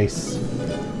 Nice.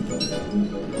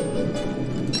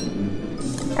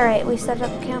 Alright, we set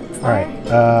up campfire.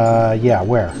 Alright, yeah,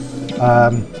 where?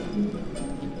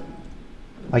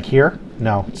 Like here?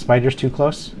 No. Spider's too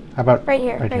close? How about... Right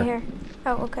here, right here.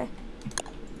 Oh, okay.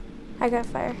 I got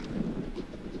fire.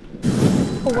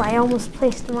 Oh, I almost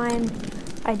placed mine.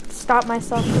 I stopped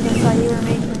myself because I saw you were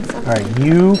making something. All right,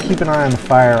 you keep an eye on the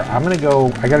fire. I'm gonna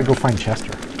go. I gotta go find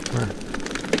Chester.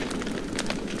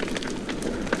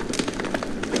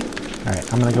 All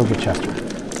right, I'm gonna go get Chester.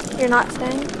 You're not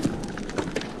staying?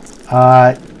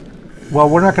 Well,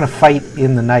 we're not gonna fight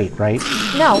in the night, right?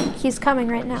 No, he's coming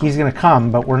right now. He's gonna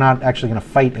come, but we're not actually gonna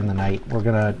fight in the night. We're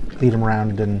gonna lead him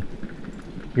around, and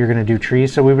you're gonna do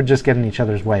trees. So we would just get in each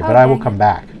other's way. But I will come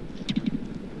back.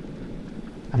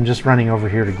 I'm just running over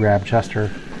here to grab Chester.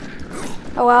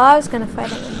 Oh, well, I was going to fight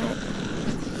him in the night.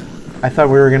 I thought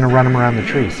we were going to run him around the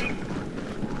trees.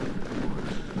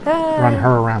 Run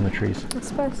her around the trees. I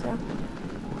suppose so. Are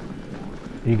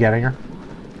you getting her?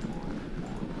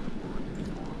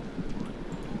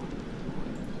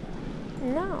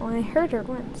 No, I heard her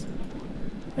once.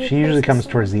 She usually comes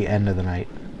towards the end of the night.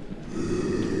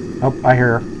 Oh, I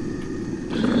hear her.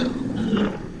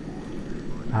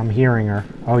 I'm hearing her.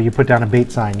 Oh, you put down a bait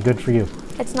sign. Good for you.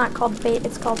 It's not called bait,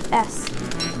 it's called S.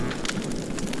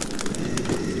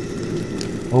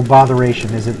 Oh,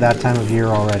 botheration. Is it that time of year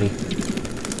already?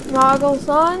 Moggles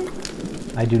on?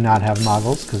 I do not have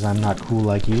moggles because I'm not cool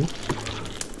like you.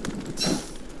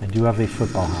 I do have a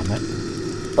football helmet.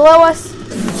 Below us.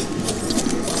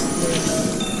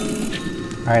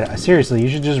 Alright, seriously, you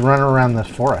should just run around the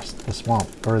forest, the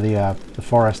swamp, or the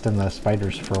forest and the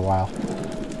spiders for a while.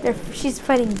 She's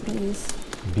fighting bees.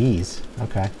 Bees?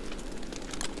 Okay.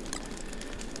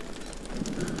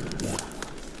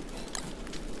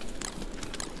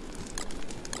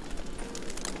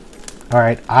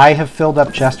 Alright, I have filled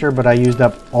up Chester, but I used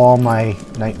up all my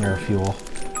nightmare fuel.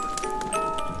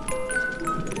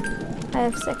 I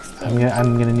have 16.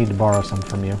 I'm gonna need to borrow some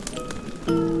from you.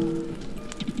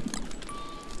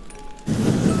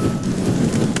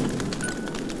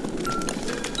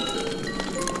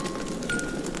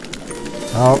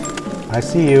 Oh, I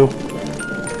see you.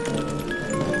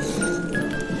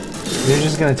 You're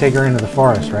just gonna take her into the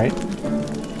forest, right?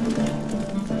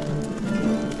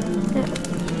 Yeah.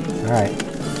 Alright.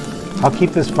 I'll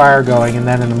keep this fire going, and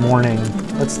then in the morning,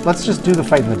 let's just do the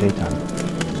fight in the daytime.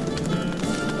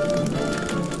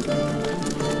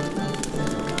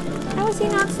 How is he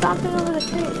not stomping over the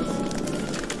trees?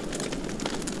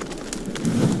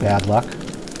 Bad luck.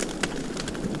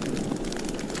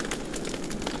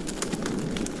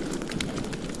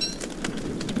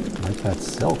 That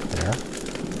silk there.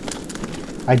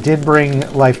 I did bring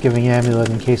life-giving amulet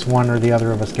in case one or the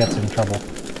other of us gets in trouble.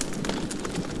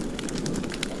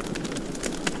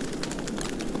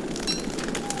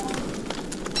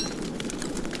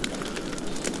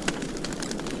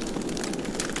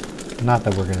 Not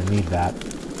that we're going to need that,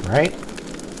 right?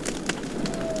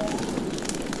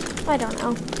 I don't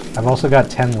know. I've also got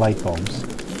 10 light bulbs.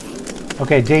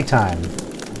 Okay, daytime.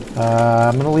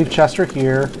 I'm going to leave Chester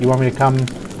here. You want me to come?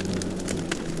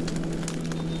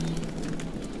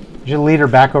 You should lead her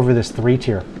back over this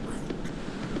 3-tier.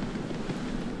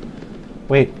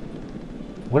 Wait.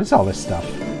 What is all this stuff?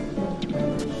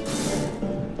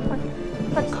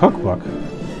 A cookbook?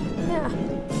 Yeah.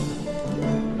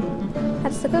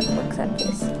 That's the cookbook set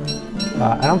piece.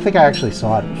 I don't think I actually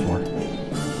saw it before.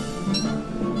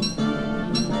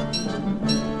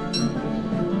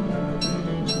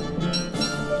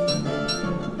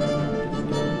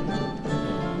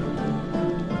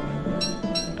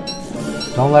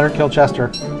 Don't let her kill Chester.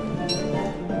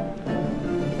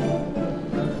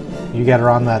 You get her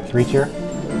on that 3-tier?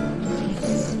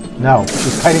 No,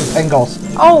 she's fighting Pengulls.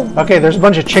 Oh! Okay, there's a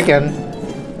bunch of chicken.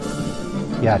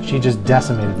 Yeah, she just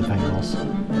decimated the Pengulls.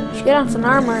 You should get on some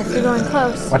armor if you're going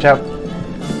close. Watch out.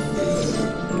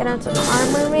 Get on some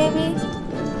armor, maybe?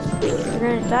 You're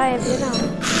gonna die if you don't.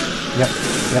 Yep.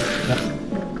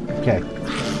 Okay.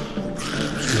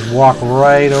 Just walk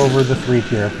right over the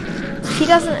 3-tier. He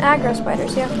doesn't aggro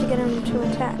spiders, you have to get him to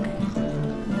attack.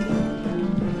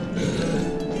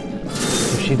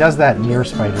 If she does that near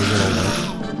spiders, it'll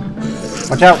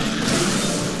work. Watch out!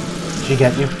 Did she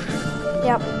get you?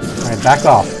 Yep. Alright, back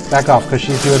off. Back off, because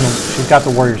she's got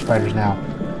the warrior spiders now.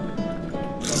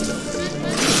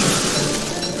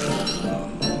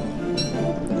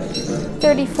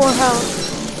 .34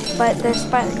 health, but there's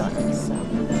spider guns, so.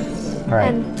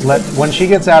 Alright, when she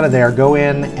gets out of there, go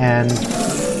in and...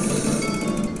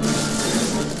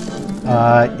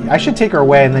 I should take her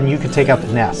away, and then you could take out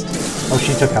the nest. Oh,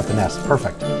 she took out the nest.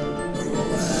 Perfect.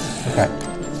 Okay.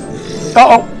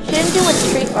 Uh-oh! She didn't do much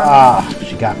tree farming. Ah,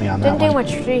 she got me on that Didn't do one.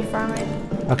 much tree farming.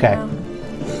 Okay.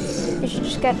 You should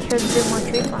just get her to do more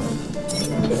tree farming.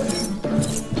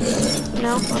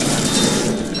 No? Okay.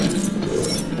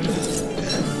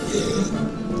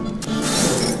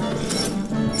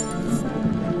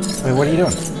 Wait, what are you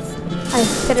doing? I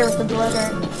hit her with the blow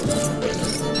dart.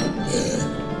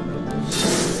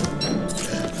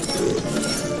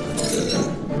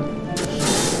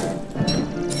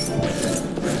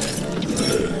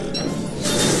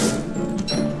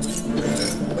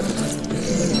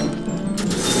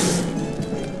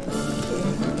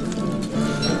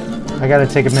 I gotta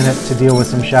take a minute to deal with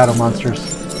some shadow monsters.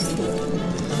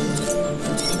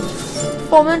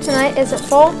 Full moon tonight, is it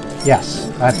full? Yes,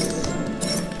 I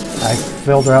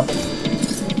filled her up.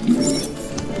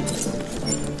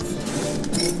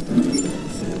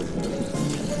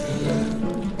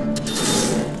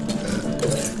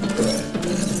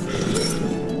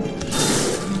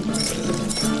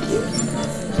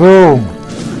 Boom!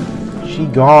 She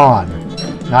gone.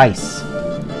 Nice.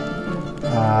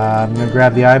 I'm going to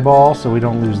grab the eyeball so we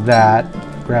don't lose that.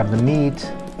 Grab the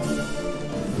meat.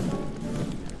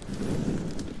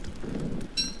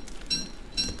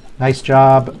 Nice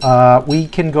job. We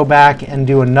can go back and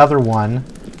do another one.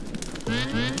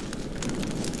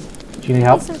 Do you need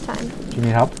help? Some time. Do you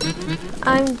need help?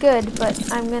 I'm good,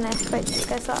 but I'm going to fight these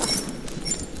guys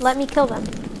off. Let me kill them.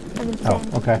 I'm insane. Oh,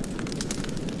 okay.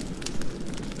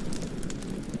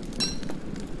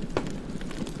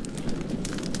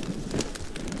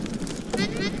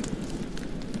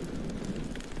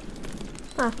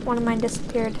 One of mine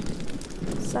disappeared.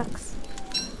 Sucks.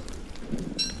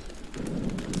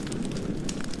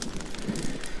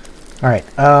 All right.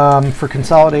 For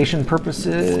consolidation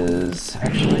purposes,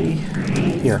 actually,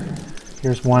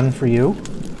 here's one for you.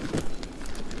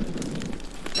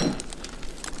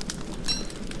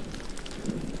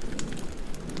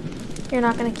 You're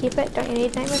not going to keep it? Don't you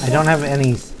need anything? I don't have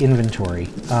any inventory.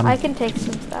 I can take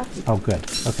some stuff. Oh, good.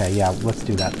 Okay, yeah, let's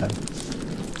do that then.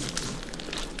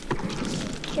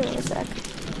 Give me a sec.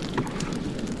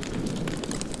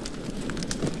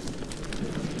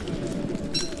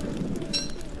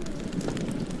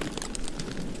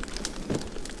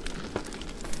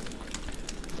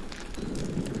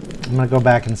 I'm going to go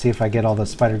back and see if I get all the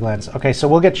spider glands. Okay, so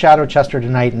we'll get Shadow Chester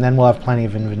tonight, and then we'll have plenty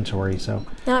of inventory, so...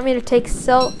 You want me to take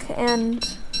silk and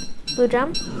blue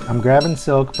gem? I'm grabbing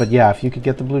silk, but yeah, if you could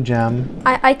get the blue gem...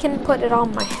 I can put it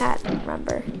on my hat,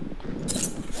 remember?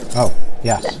 Oh,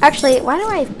 yes. Actually, why do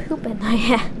I poop in my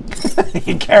hat?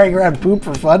 You carrying around poop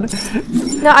for fun?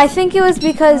 No, I think it was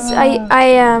because I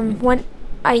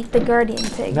ate the guardian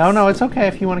pig. No, it's okay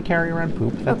if you want to carry around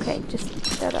poop. That's... Okay, just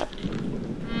shut up.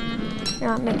 You're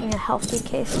not making a healthy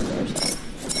case for yourself.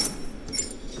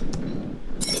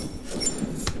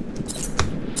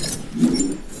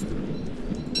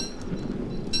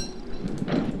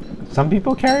 Some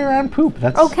people carry around poop.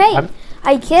 That's okay.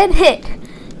 I get it.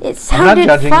 It sounded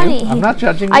funny. I'm not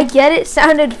judging you. I get it.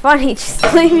 Sounded funny. Just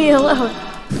leave me alone.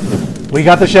 We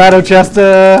got the Shadow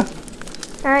Chester.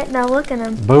 All right, now look at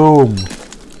him. Boom.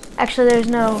 Actually, there's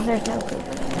no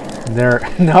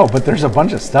poop. No, but there's a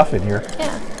bunch of stuff in here.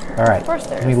 Yeah. All right. Of course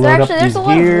there is. Let me load up these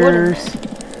gears.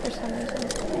 For some reason.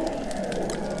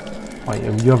 Oh,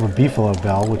 you have a beefalo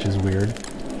bell, which is weird.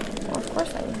 Well, of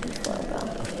course I have a beefalo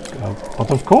bell. But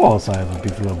of course I have a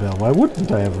beefalo bell. Why wouldn't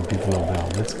I have a beefalo bell?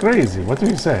 That's crazy. What are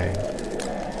you saying?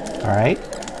 All right.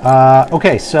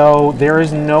 Okay, so there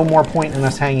is no more point in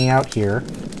us hanging out here.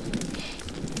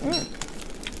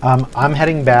 I'm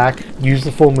heading back, use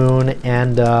the full moon,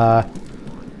 and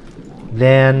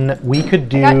then we could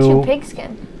do... I got 2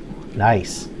 pigskin.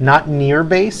 Nice. Not near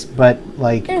base, but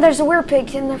like... There's a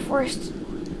werepig in the forest.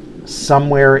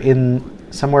 Somewhere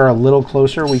a little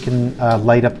closer, we can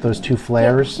light up those 2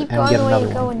 flares and get another one. Keep going the way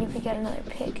you go and you can get another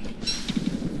pig.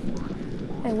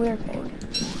 A werepig.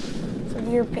 There's a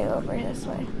werepig over this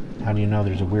way. How do you know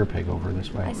there's a werepig over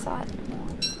this way? I saw it.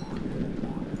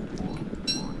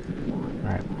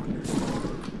 Alright.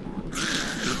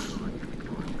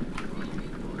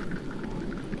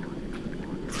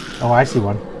 Oh, I see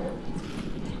one.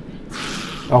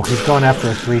 Oh, he's going after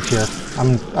us reach here.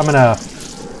 I'm gonna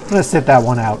sit that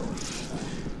one out.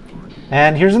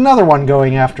 And here's another one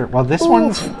going after. Well, this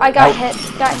one's. I got hit.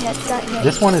 Got hit.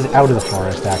 This one is out of the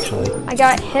forest, actually. I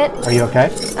got hit. Are you okay?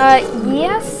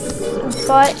 Yes,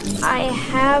 but I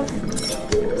have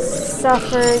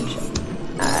suffered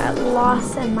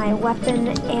loss in my weapon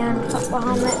and football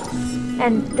helmet,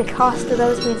 and the cost of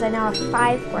those means I now have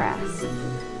 5 grass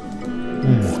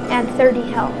and 30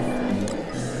 health.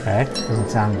 Okay, doesn't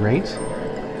sound great.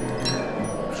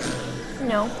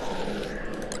 No.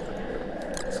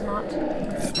 It's not.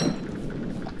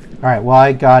 Alright, well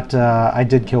I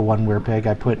did kill one werepig.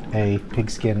 I put a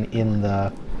pigskin in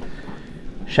the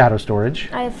shadow storage.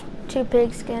 I have 2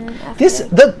 pigskin.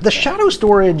 The shadow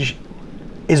storage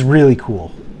is really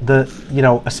cool.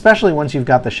 Especially once you've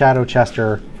got the Shadow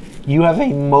Chester You have a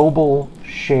mobile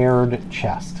shared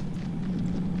chest.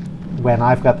 When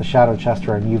I've got the shadow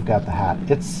chester and you've got the hat.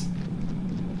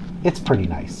 It's pretty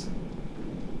nice.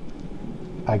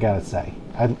 I gotta say.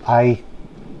 I'm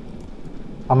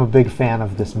a big fan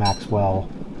of this Maxwell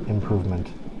improvement.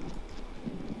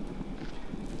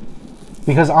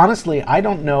 Because honestly, I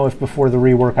don't know if before the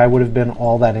rework I would have been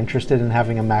all that interested in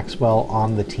having a Maxwell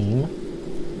on the team.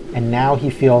 And now he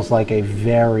feels like a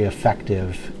very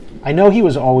effective... I know he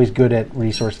was always good at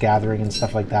resource gathering and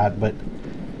stuff like that, but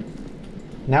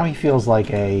now he feels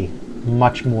like a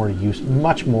much more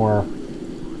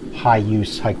high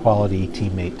use, high quality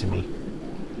teammate to me.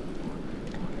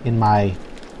 In my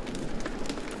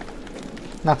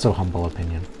not so humble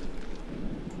opinion.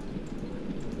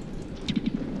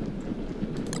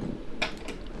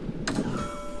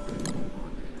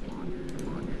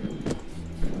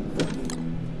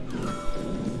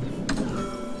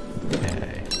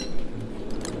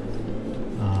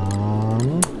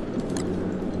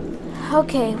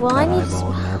 Okay, well I need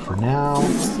eyeball in there for now.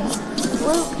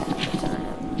 blue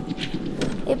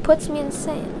time. It puts me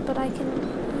insane, but I can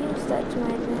use that to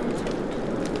my advantage.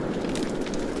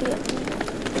 Yeah.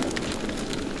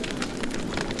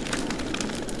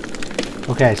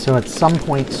 Okay, so at some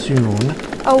point soon.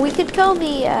 Oh, we could kill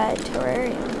the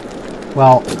terrarium.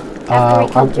 Well,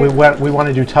 we want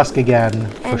to do Tusk again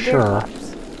for sure.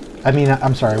 I mean,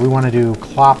 I'm sorry, we want to do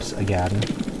Clops again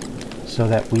so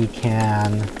that we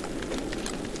can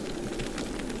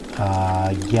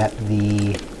get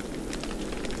the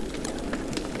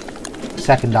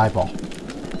second eyeball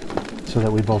so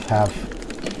that we both have.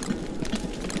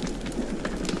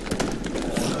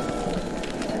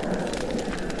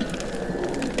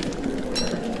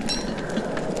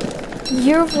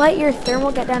 You've let your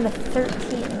thermal get down to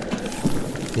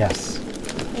 13. Yes.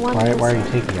 Why are you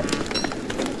taking it?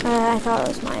 I thought it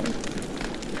was mine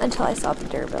until I saw the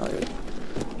durability.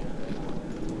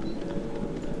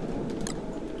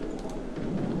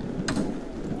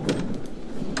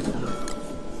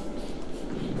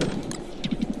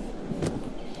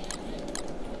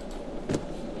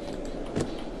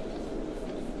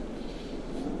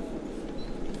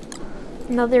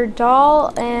 Another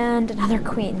doll and another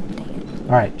queen. Dang it.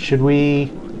 Alright, should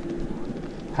we...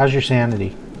 How's your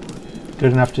sanity?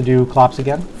 Good enough to do Clops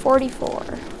again? 44.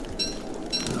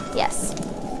 Yes.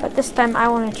 But this time I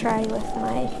want to try with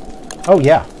my... Oh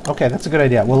yeah, okay, that's a good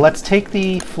idea. Well, let's take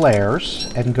the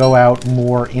flares and go out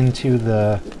more into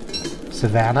the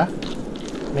savannah,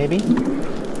 maybe?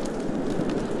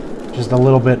 Just a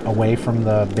little bit away from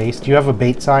the base. Do you have a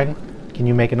bait sign? Can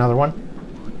you make another one?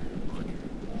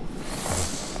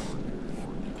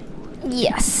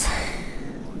 Yes.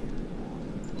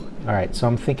 Alright, so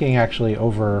I'm thinking actually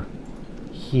over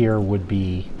here would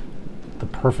be the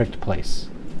perfect place.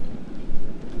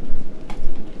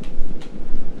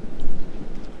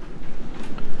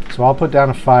 So I'll put down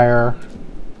a fire.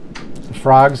 The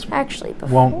frogs actually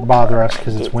won't bother us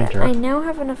because it's winter. I now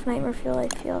have enough nightmare fuel. I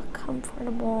feel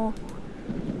comfortable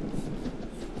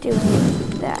doing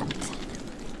that.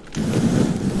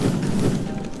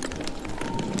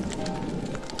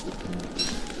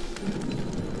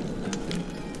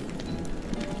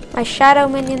 My shadow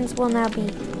minions will now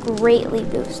be greatly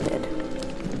boosted.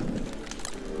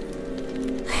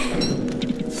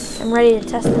 I'm ready to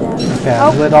test it out. Okay,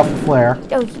 I lit off the flare.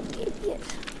 Oh, you idiot.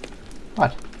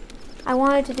 What? I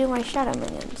wanted to do my shadow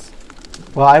minions.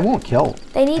 Well, I won't kill.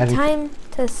 They need time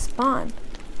to spawn.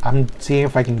 I'm seeing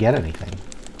if I can get anything.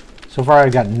 So far,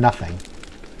 I've got nothing.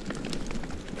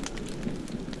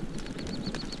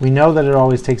 We know that it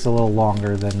always takes a little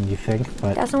longer than you think,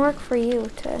 but... It doesn't work for you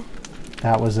to...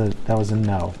 That was a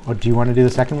no. Oh, do you want to do the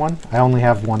second one? I only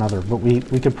have one other, but we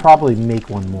could probably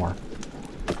make one more.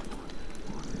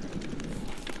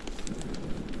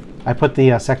 I put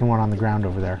the second one on the ground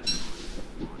over there.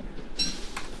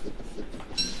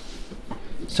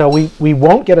 So we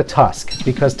won't get a Tusk,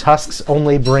 because Tusks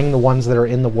only bring the ones that are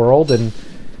in the world, and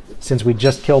since we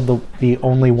just killed the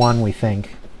only one we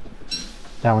think,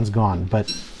 that one's gone.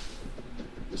 But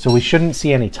so we shouldn't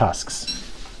see any Tusks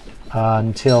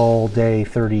until day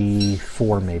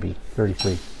 34, maybe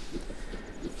 33.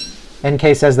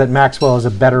 NK says that Maxwell is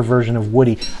a better version of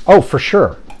Woody. Oh, for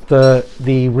sure.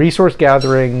 The resource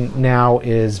gathering now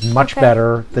is much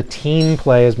better. The team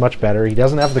play is much better. He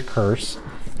doesn't have the curse,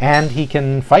 and he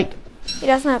can fight. He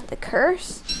doesn't have the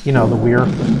curse? You know, the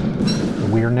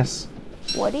weirdness.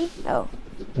 Woody? Oh.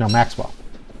 No, Maxwell.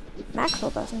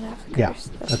 Maxwell doesn't have the curse.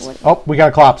 Yeah. That's Woody. Oh, we got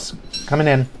a Clops coming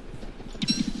in.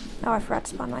 Oh, I forgot to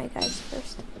spawn my guys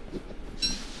first.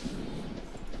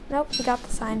 Nope, we got the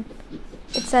sign.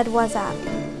 It said, "Was up."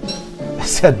 It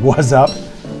said, "Was up."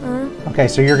 Okay,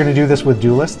 so you're going to do this with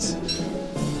duelists?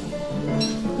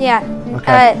 Yeah.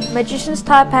 Okay. Magician's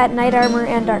top hat, knight armor,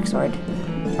 and dark sword.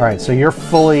 Alright, so you're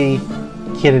fully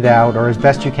kitted out, or as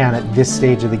best you can at this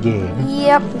stage of the game.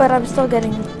 Yep, but I'm still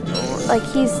getting, like,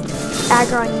 he's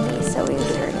aggroing me, so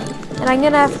he's hurting. And I'm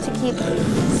gonna have to keep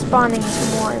spawning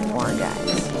more and more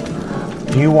guys.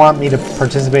 Do you want me to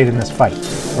participate in this fight?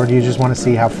 Or do you just want to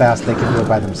see how fast they can do it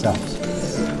by themselves?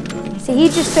 See, he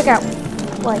just took out,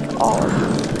 like, all of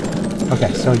them.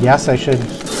 Okay, so yes, I should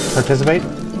participate?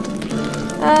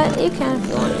 You can if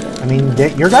you want to. I mean,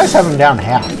 your guys have them down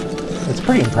half. It's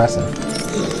pretty impressive.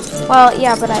 Well,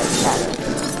 yeah, but I have Shadow.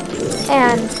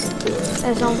 And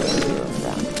there's only a few of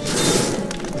them.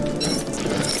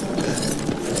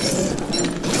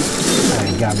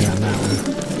 You got me on that one.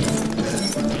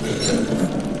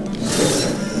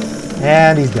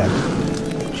 And he's dead.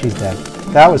 She's dead.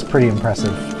 That was pretty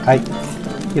impressive.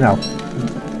 You know,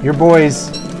 your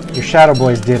Shadow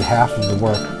boys did half of the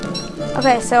work.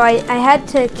 Okay, so I had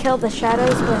to kill the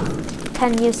shadows with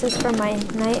 10 uses from my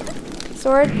knight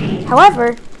sword.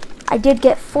 However, I did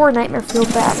get 4 nightmare fuel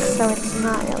back, so it's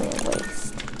not really a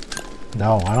waste.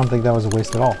 No, I don't think that was a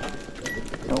waste at all.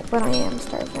 No, but I am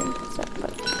starving. So,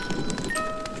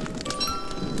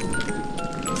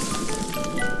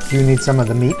 Do you need some of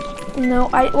the meat? no,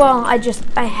 I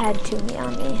had 2 meat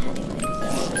on me anyway.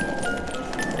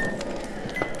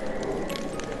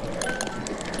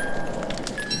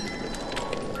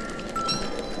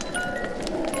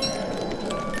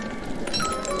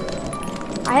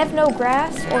 I have no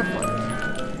grass or flint.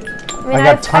 I mean, I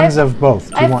got tons of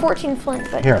both. I have 14 flint,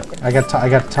 but here, no I got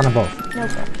a ton of both. no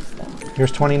grass though.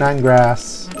 Here's 29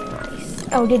 grass. Nice.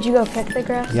 Oh, did you go pick the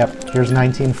grass? Yep. Here's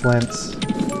 19 flints.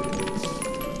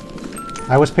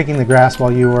 I was picking the grass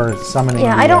while you were summoning.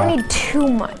 Yeah, I don't need too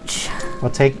much.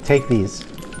 Well, take these.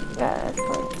 Flint.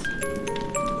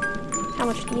 How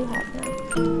much do you have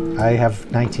now? I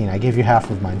have 19. I gave you half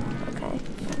of mine. Okay.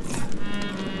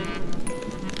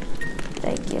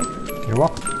 Thank you. You're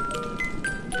welcome.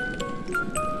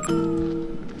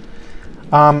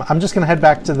 I'm just gonna head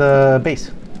back to the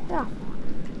base. Yeah.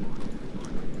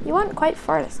 You went quite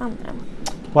far to summon him.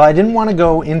 Well, I didn't want to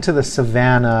go into the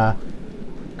savannah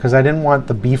because I didn't want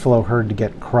the beefalo herd to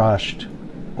get crushed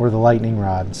or the lightning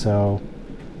rod, so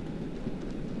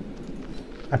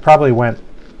I probably went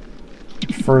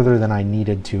further than I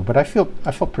needed to, but I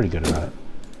felt pretty good about it.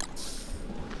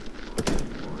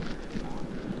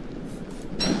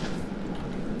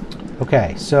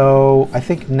 Okay, so I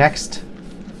think next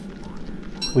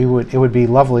it would be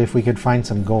lovely if we could find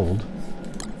some gold.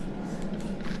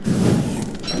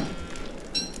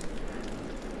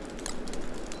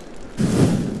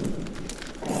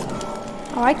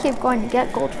 Oh, I keep going to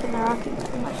get gold from the rocky,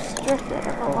 but I'm much stricter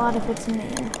of a lot of its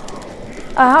name.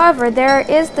 However, there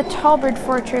is the Talbert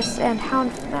Fortress and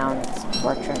Hound Mounds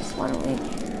Fortress when we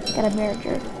get a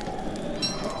merger.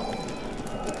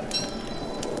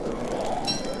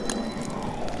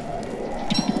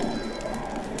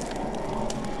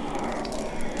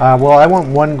 Well, I want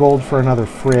 1 gold for another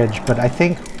fridge, but I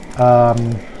think,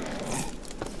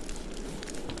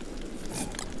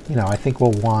 you know, I think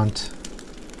we'll want,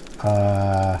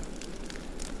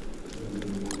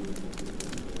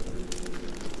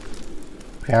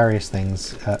 various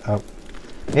things.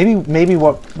 Maybe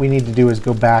what we need to do is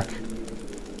go back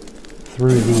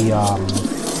through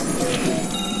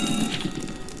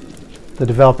the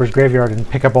developer's graveyard and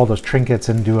pick up all those trinkets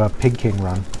and do a Pig King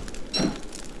run.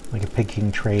 Like a Pig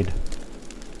King trade.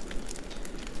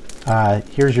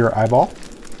 Here's your eyeball,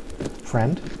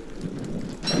 friend.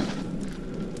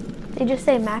 Did you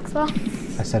say Maxwell?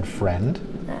 I said friend.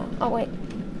 No. Oh wait.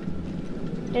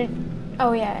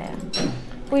 Oh yeah.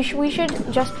 We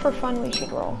should just for fun. We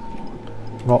should roll.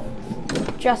 Roll.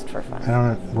 Just for fun. I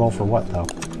don't roll for what though.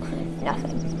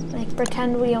 Nothing. Like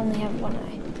pretend we only have 1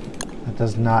 eye. That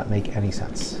does not make any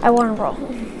sense. I want to roll.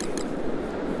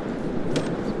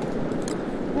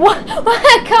 What?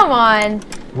 Come on.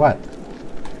 What?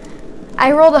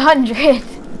 I rolled 100.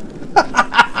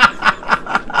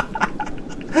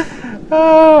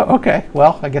 Okay.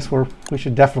 Well, I guess we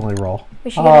should definitely roll.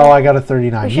 Should I got a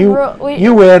 39. You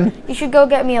win. You should go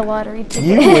get me a lottery ticket.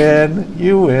 You win.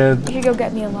 You win. You should go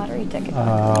get me a lottery ticket.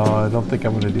 Oh, I don't think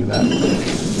I'm going to do that.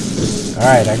 All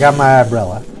right, I got my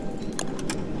umbrella.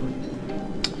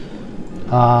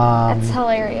 That's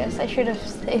hilarious. I should have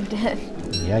saved it.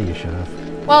 Yeah, you should have.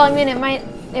 Well, I mean, it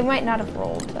might not have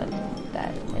rolled that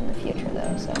in the future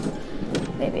though, so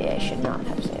maybe I should not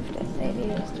have saved it. Maybe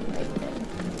it was the right thing.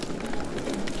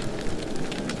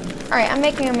 All right, I'm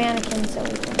making a mannequin so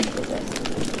we can do this.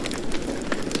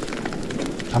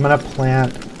 I'm gonna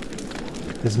plant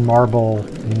this marble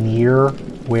near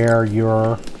where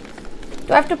you're...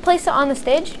 Do I have to place it on the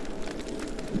stage?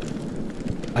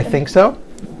 I think so.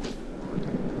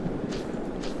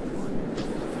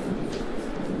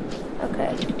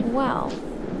 Okay, well.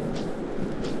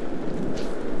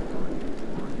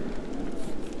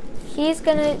 He's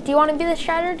gonna... Do you want to be the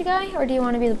shattered guy, or do you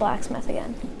want to be the blacksmith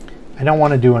again? I don't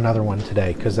want to do another one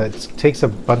today, because it takes a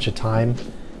bunch of time,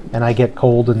 and I get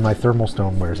cold and my thermal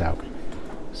stone wears out.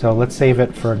 So let's save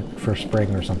it for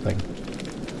spring or something.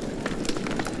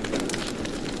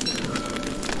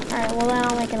 Alright, well then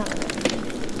I'll make another one.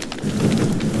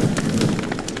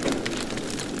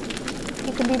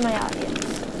 You could be my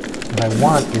audience. What I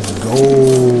want is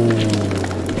gold.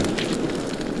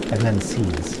 And then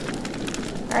seeds.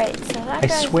 Alright, so that I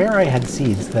guy's... swear I had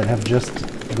seeds that have just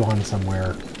gone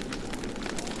somewhere.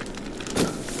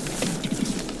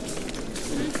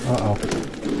 Uh-oh.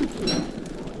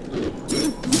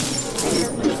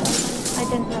 I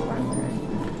didn't have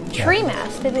armor. Tree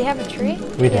mask. Did we have a tree?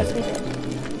 We did. Yes, we did.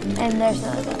 And there's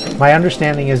another guy. My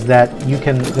understanding is that you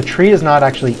can... The tree is not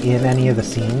actually in any of the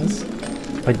scenes,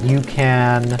 but you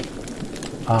can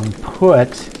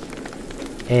put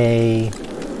a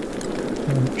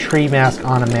tree mask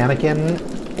on a mannequin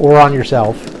or on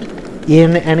yourself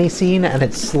in any scene, and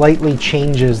it slightly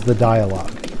changes the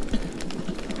dialogue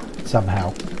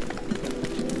somehow.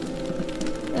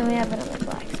 And we have another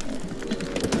blacksmith.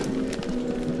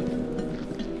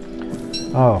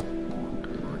 Oh.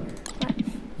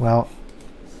 What? Well,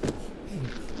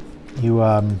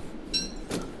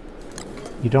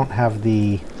 you don't have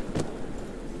the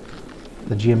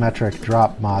geometric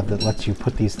drop mod that lets you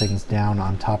put these things down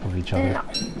on top of each other. No.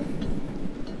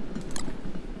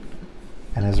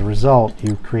 And as a result,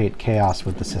 you create chaos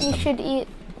with the system. You should eat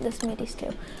the Smeaties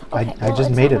too. Okay, I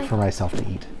just made it for myself to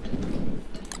eat.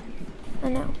 I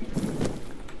know.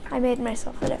 I made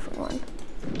myself a different one.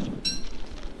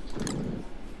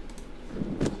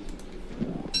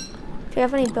 Do you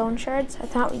have any bone shards? I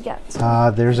thought we got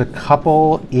some. There's a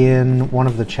couple in one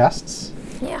of the chests,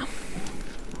 Yeah.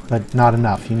 but not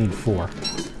enough. You need 4.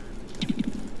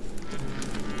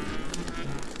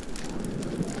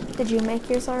 Did you make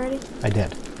yours already? I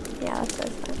did. Yeah, that's what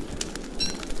I thought.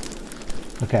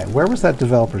 Okay, where was that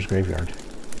developer's graveyard?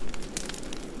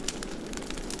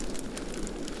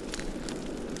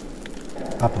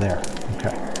 Up there.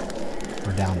 Okay.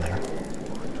 Or down there.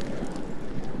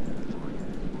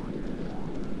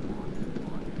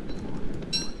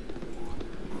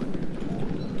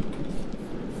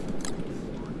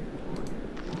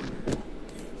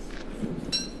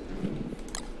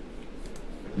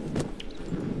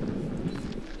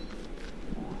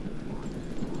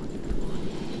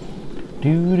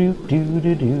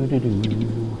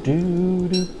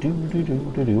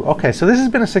 Okay, so this has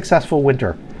been a successful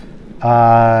winter.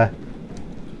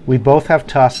 We both have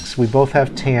tusks. We both have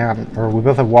we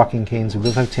both have walking canes. We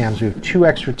both have tams. We have 2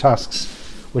 extra tusks,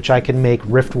 which I can make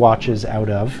rift watches out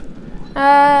of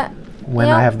when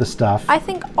I have the stuff. I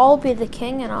think I'll be the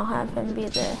king and I'll have him be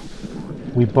the...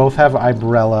 We both have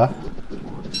Ibrella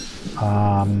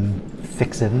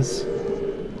fixins,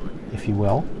 if you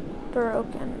will.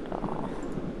 broken doll.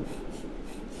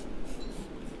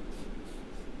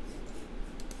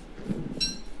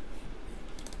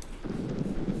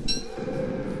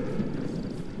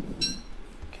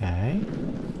 Okay,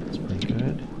 that's pretty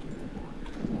good.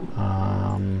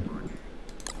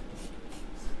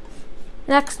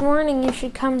 Next morning you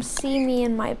should come see me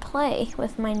in my play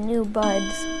with my new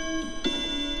buds.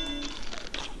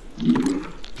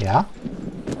 Yeah?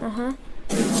 Uh-huh.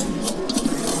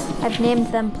 I've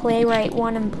named them Playwright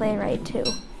 1 and Playwright 2.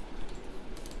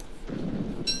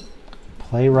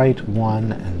 Playwright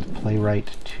 1 and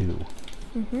Playwright 2.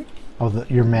 Mm-hmm. Oh,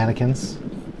 your mannequins?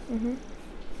 Mm-hmm.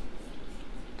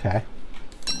 Okay.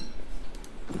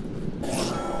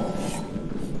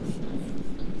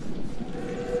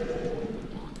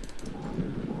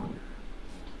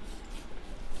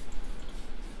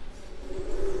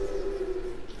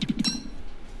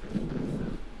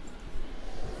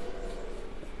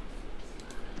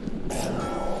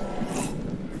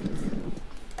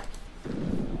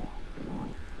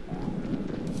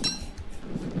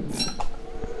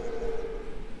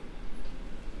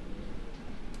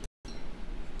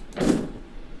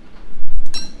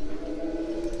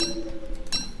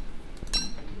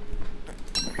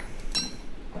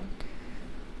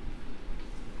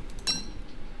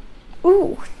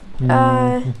 Ooh.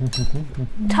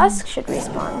 Tusk should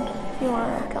respawn if you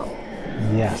want to go.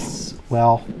 Yes.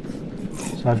 Well,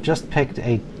 so I've just picked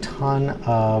a ton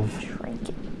of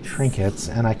trinkets,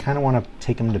 and I kind of want to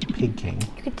take them to Pig King.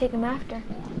 You could take him after.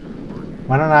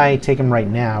 Why don't I take him right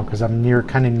now? Because I'm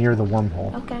kind of near the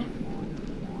wormhole. Okay.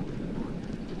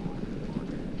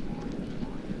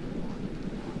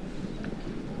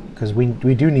 Because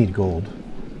we do need gold.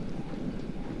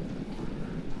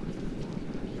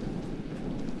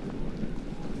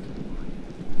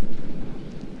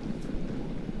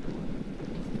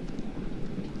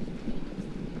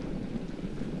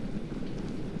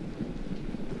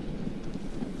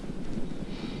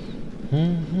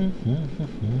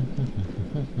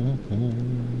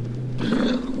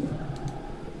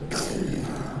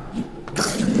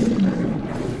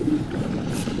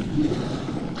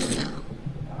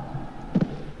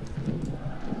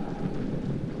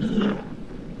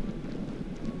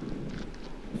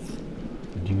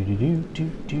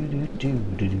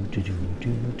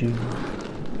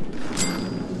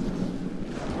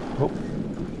 Oh,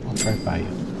 I'll try it by you.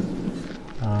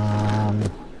 I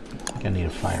think I need a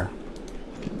fire.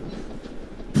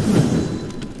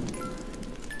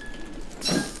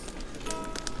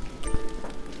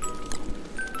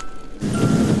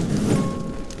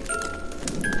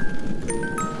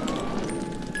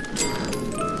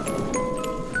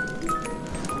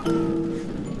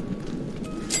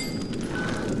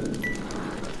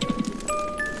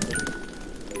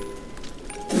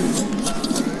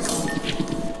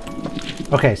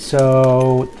 Okay,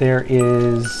 so there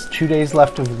is 2 days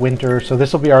left of winter, so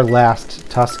this will be our last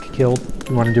tusk kill.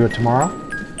 You want to do it tomorrow?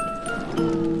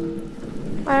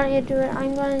 Why don't you do it?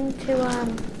 I'm going to,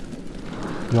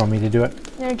 You want me to do it?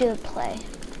 I'm going to do the play.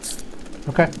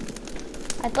 Okay.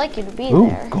 I'd like you to be Ooh,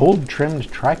 there. gold trimmed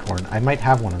tricorn. I might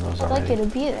have one of those I'd already. like you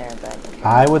to be there, but...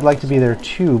 I would like to be there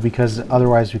too, because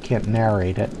otherwise we can't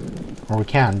narrate it. Or we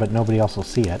can, but nobody else will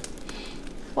see it.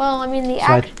 Well, I mean, the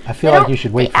So I feel like you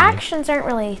should wait the for me. actions aren't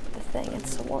really the thing,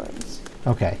 it's the words.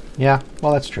 Okay. Yeah,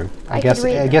 well that's true. I could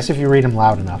read I them. guess if you read them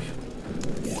loud enough.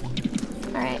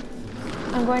 Alright.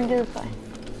 I'm going to do the play.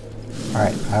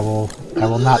 Alright, I will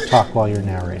not talk while you're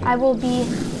narrating. I will be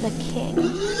the king.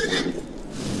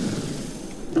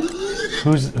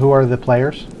 Who are the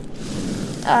players?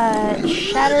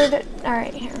 Shattered...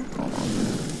 Alright, here, hold on.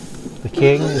 The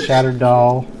king, the shattered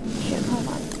doll. Shoot, hold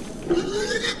on.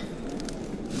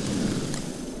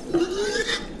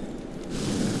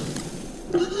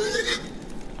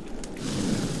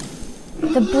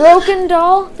 The broken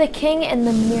doll, the king, and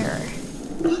the mirror.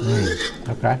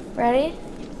 Okay. Ready?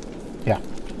 Yeah.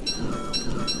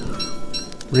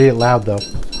 Read it loud though.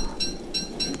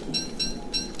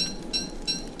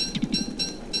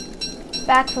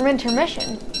 Back from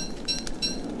intermission.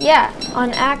 Yeah,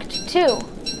 on Act 2.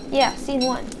 Yeah, Scene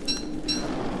 1.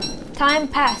 Time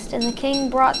passed and the king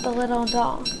brought the little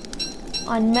doll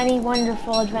on many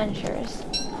wonderful adventures.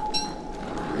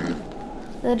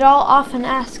 The doll often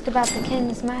asked about the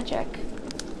king's magic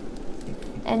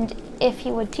and if he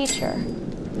would teach her.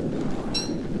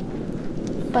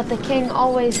 But the king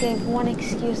always gave one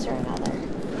excuse or another.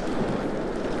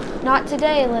 Not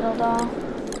today, little doll.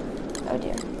 Oh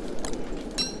dear.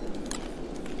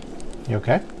 You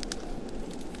okay?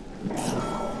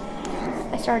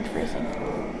 I started freezing.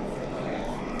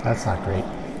 That's not great.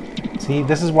 See,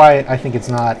 this is why I think it's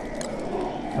not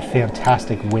a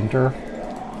fantastic winter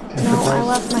enterprise. No, I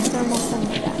left my thermals in the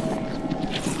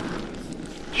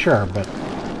backpack. Sure, but,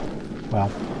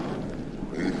 well.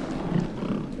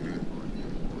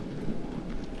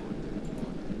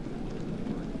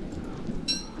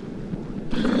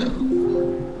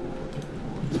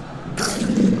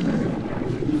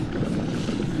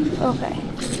 Okay.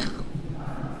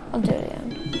 I'll do it again.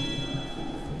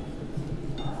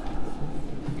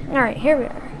 Alright, here we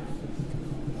are.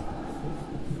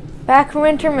 Back from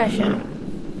intermission.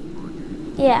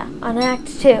 Yeah, on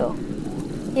Act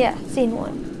 2. Yeah, Scene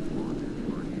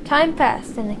 1. Time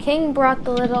passed, and the king brought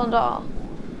the little doll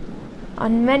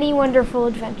on many wonderful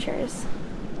adventures.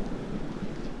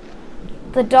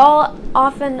 The doll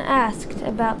often asked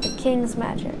about the king's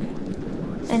magic,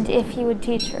 and if he would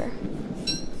teach her.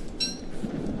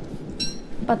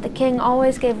 But the king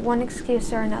always gave one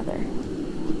excuse or another.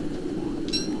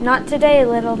 Not today,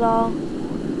 little doll.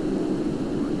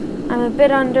 I'm a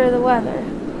bit under the weather.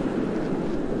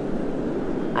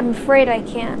 I'm afraid I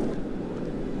can't.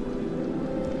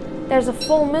 There's a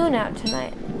full moon out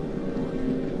tonight.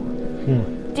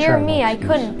 Dear me, I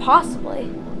couldn't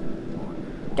possibly.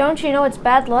 Don't you know it's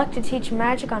bad luck to teach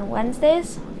magic on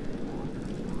Wednesdays?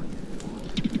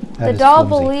 The doll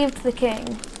believed the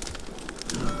king.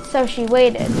 So she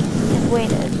waited and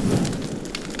waited.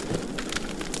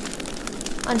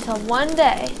 Until one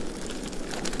day,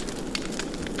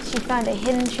 she found a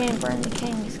hidden chamber in the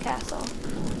king's castle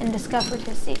and discovered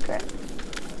his secret.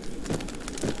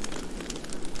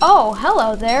 Oh,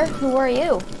 hello there. Who are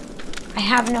you? I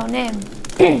have no name.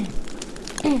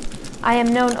 I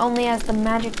am known only as the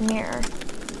Magic Mirror.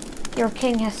 Your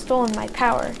king has stolen my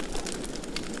power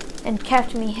and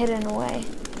kept me hidden away.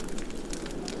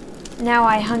 Now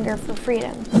I hunger for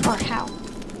freedom. Or how?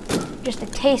 Just a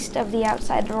taste of the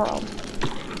outside world.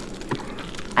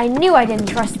 I knew I didn't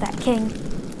trust that king.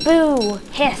 Boo!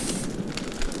 Hiss!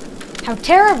 How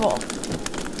terrible!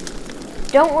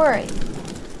 Don't worry.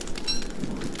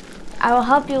 I will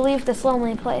help you leave this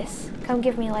lonely place. Come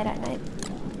give me light at night.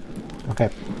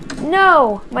 Okay.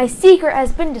 No! My secret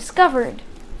has been discovered.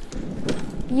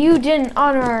 You didn't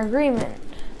honor our agreement.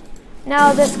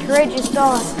 Now this courageous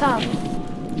doll has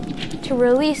come to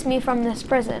release me from this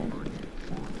prison.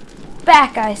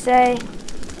 Back, I say.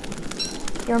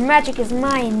 Your magic is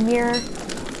mine, mirror.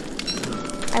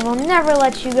 I will never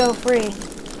let you go free.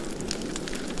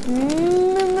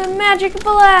 Magic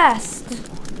blast!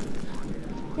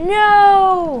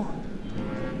 No!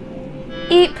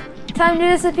 Eep! Time to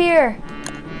disappear.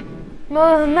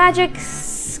 Magic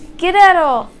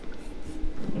skedaddle.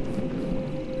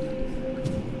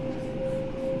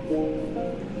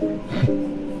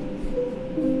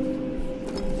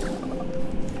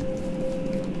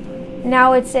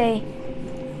 Now it's a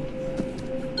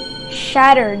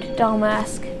shattered doll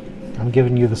mask. I'm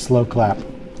giving you the slow clap.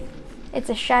 It's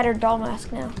a shattered doll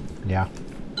mask now. Yeah.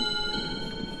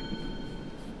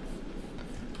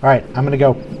 Alright, I'm gonna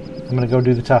go. I'm gonna go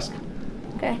do the tusk.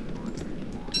 Okay.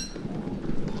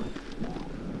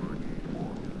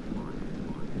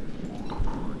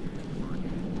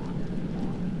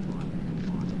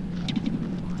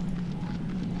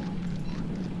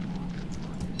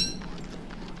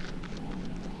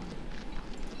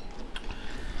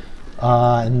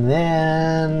 And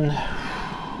then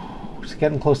it's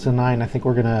getting close to 9. I think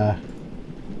we're gonna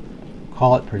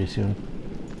call it pretty soon.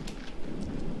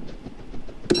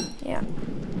 Yeah.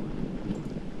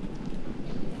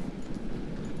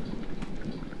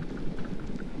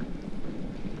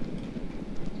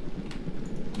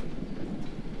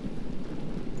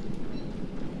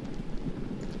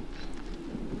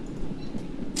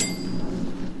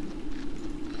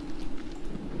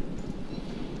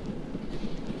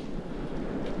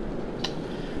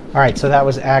 Alright, so that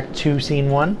was Act 2,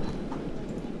 Scene 1.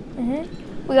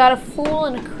 Mm-hmm. We got a fool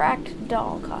in a cracked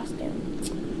doll costume.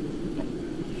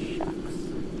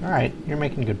 Shucks. Alright, you're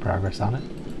making good progress on it.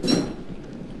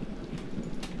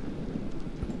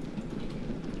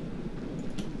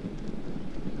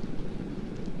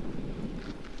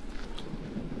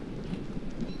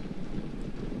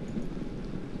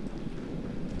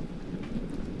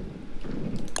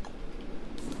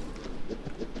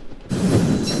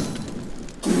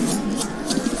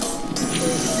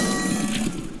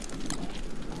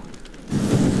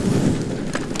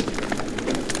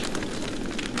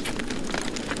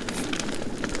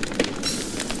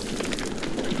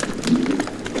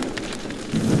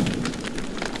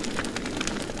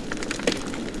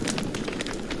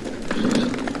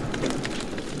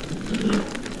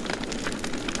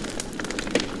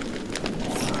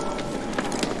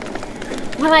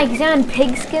 When I examine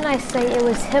Pigskin, I say it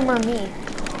was him or me.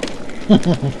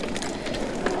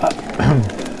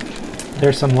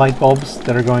 There's some light bulbs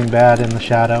that are going bad in the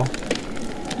shadow.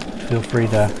 Feel free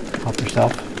to help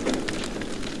yourself.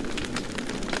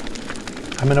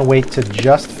 I'm going to wait to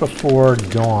just before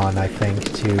dawn, I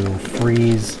think, to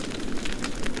freeze.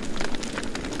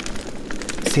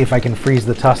 See if I can freeze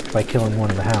the tusk by killing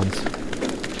one of the hounds.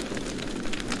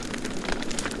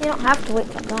 You don't have to wait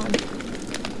till dawn.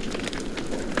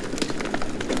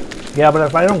 Yeah, but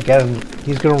if I don't get him,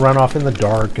 he's going to run off in the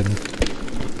dark, and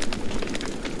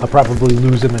I'll probably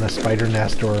lose him in a spider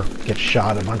nest or get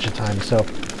shot a bunch of times, so...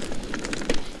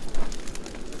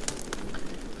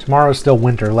 Tomorrow's still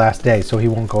winter, last day, so he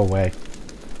won't go away.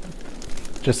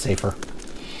 Just safer.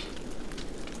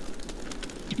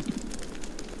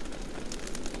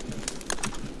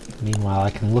 Meanwhile, I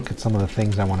can look at some of the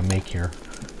things I want to make here.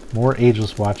 More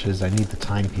ageless watches, I need the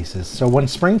timepieces. So when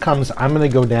spring comes, I'm going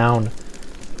to go down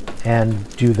and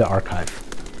do the archive.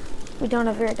 We don't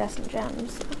have iridescent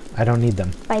gems. I don't need them.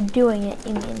 By doing it,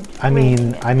 you mean?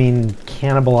 I mean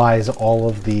cannibalize all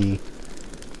of the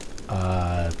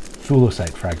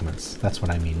thulecite fragments. That's what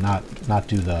I mean. Not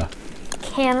do the...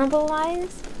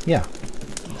 Cannibalize? Yeah.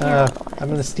 I'm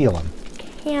going to steal them.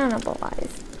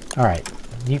 Cannibalize. Alright.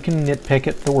 You can nitpick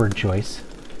at the word choice,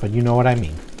 but you know what I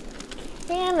mean.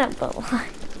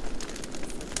 Cannibalize.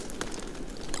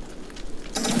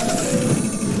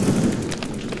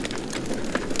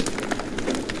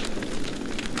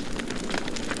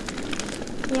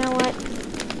 You know what?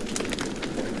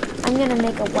 I'm gonna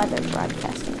make a weather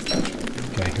broadcasting station.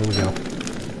 Okay, here we go.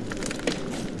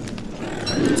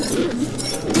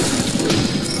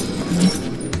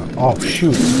 Oh,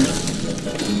 shoot.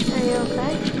 Are you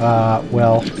okay?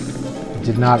 Well, I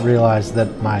did not realize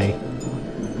that my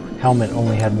helmet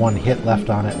only had one hit left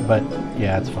on it, but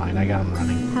yeah, it's fine. I got him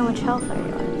running. How much health are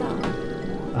you at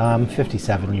now? I'm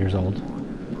 57 years old.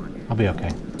 I'll be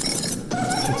okay.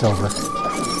 It's over.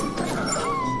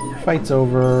 Fight's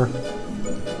over.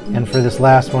 And for this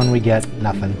last one, we get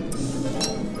nothing.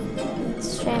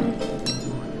 It's a shame.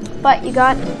 But you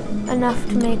got enough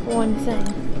to make one thing.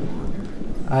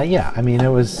 Yeah, I mean, it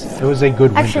was a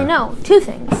good winter. Actually, no. 2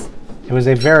 things. It was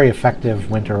a very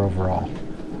effective winter overall.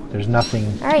 There's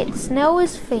nothing... Alright, snow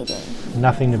is fading.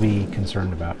 Nothing to be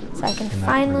concerned about. So I can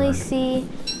finally see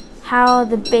how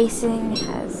the basing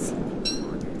has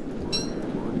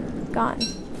gone.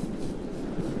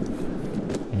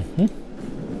 Mm-hmm.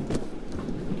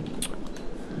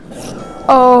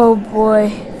 Oh boy.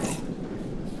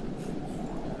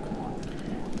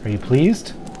 Are you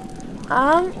pleased?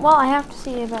 Well, I have to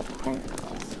see about the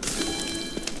Pangolins.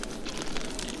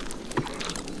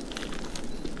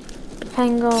 The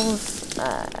Pangolins,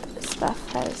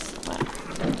 stuff has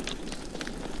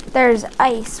left. There's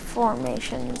ice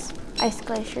formations, ice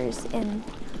glaciers in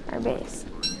our base,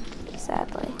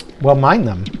 sadly. Well, mine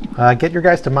them. Get your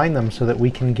guys to mine them so that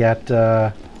we can get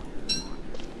some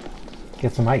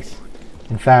ice.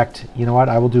 In fact, you know what?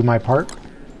 I will do my part.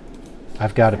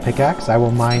 I've got a pickaxe. I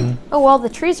will mine... Oh, well, the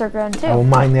trees are grown, too. I will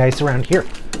mine the ice around here.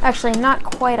 Actually, not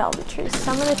quite all the trees.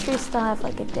 Some of the trees still have,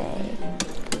 like, a day.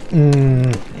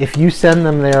 If you send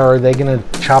them there, are they going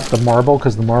to chop the marble?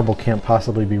 Because the marble can't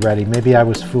possibly be ready. Maybe I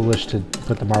was foolish to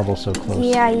put the marble so close.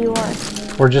 Yeah, you are.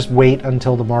 Or just wait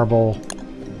until the marble...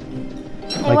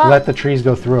 Hey, like, let the trees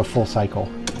go through a full cycle.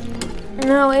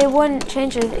 No, it wouldn't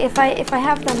change it. If I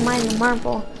have them mine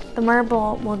the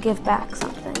marble will give back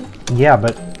something. Yeah,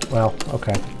 but... Well,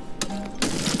 okay.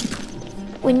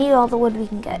 We need all the wood we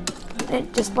can get.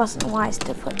 It just wasn't wise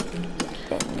to put it in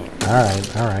there.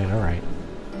 All right.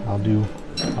 I'll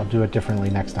do it differently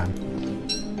next time.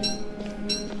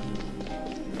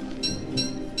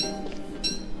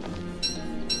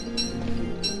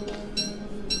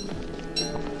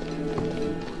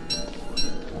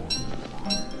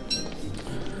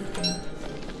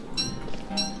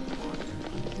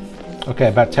 Okay,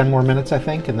 about 10 more minutes, I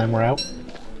think, and then we're out.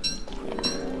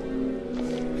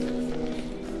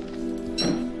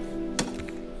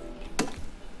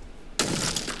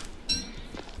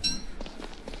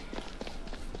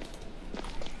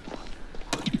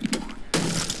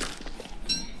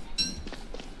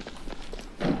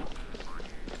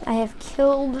 I have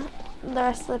killed the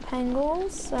rest of the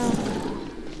pangolins, so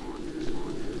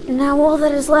now all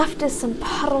that is left is some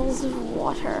puddles of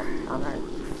water on our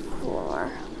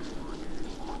floor.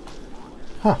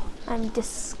 Huh. I'm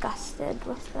disgusted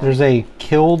with them. There's a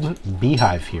killed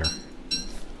beehive here.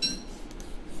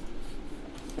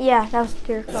 Yeah, that was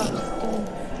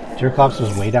Deerclopses. Deerclopses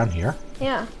was way down here?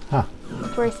 Yeah. Huh.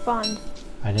 That's where he spawned.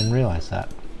 I didn't realize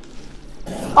that.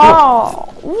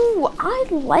 Oh! Ooh, I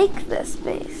like this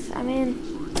base. I mean,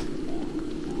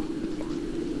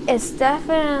 it's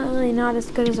definitely not as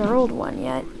good as our old one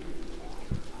yet.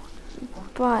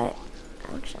 But,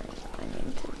 actually, I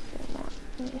need to do that.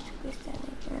 I need to be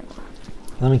standing here.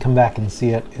 Let me come back and see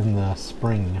it in the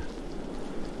spring.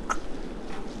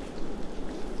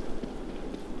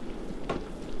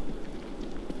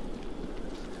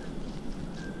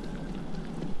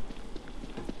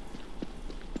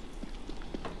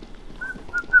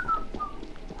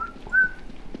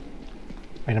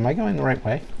 Wait, am I going the right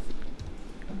way?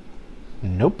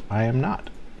 Nope, I am not.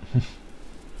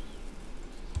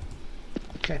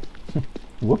 Okay.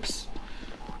 Whoops.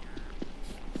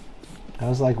 I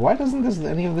was like, why doesn't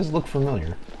any of this look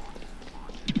familiar?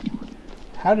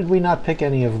 How did we not pick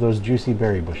any of those juicy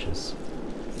berry bushes?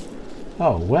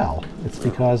 Oh, well, it's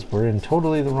because we're in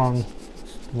totally the wrong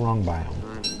biome.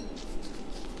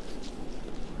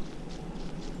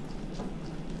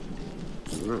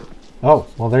 Oh,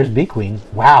 well, there's Bee Queen.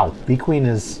 Wow, Bee Queen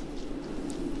is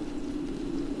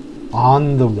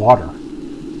on the water.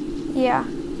 Yeah.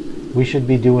 We should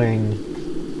be doing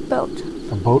Boat.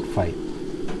 a boat fight.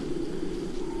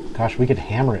 Gosh, we could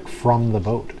hammer it from the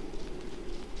boat.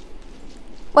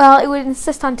 Well, it would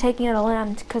insist on taking it to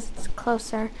land because it's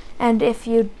closer. And if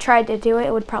you tried to do it,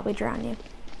 it would probably drown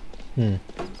you.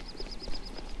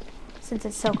 Since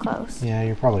it's so close. Yeah,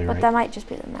 you're probably right. But that might just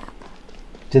be the map.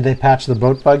 Did they patch the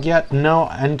boat bug yet? No,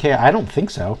 NK, I don't think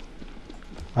so.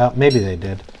 Well, maybe they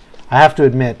did. I have to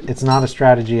admit, it's not a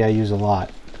strategy I use a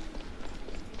lot.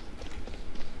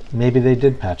 Maybe they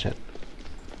did patch it.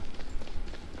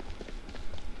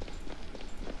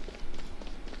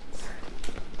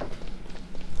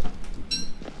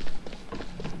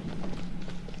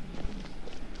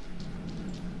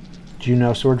 Do you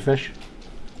know Swordfish?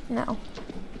 No.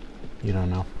 You don't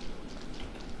know.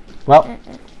 Well,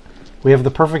 we have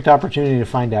the perfect opportunity to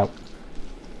find out.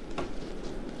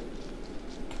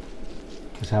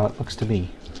 Is how it looks to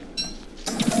me.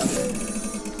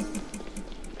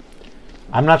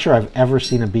 I'm not sure I've ever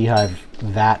seen a beehive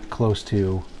that close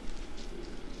to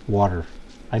water.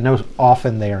 I know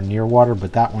often they are near water,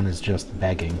 but that one is just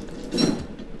begging.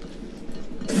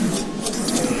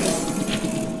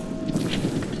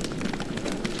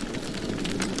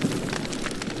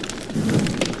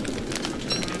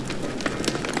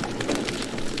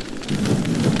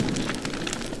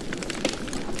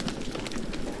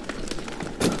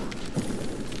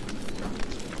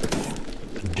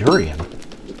 Durian.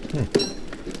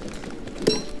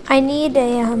 I need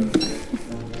a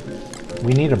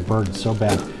We need a bird so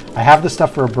bad. I have the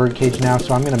stuff for a bird cage now,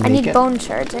 so I'm gonna make it. I need bone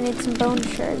shards. I need some bone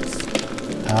shards.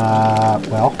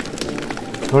 Well,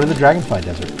 go to the Dragonfly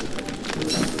Desert.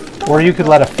 Or you could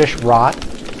let a fish rot.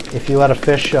 If you let a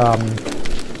fish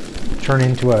turn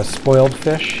into a spoiled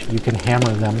fish, you can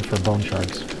hammer them for bone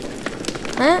shards.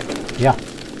 Huh? Yeah.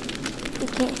 You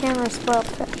can't hammer a spoiled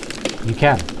fish. You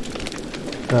can.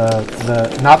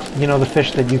 Not, you know, the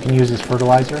fish that you can use as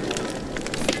fertilizer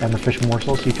and the fish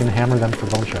morsels, you can hammer them for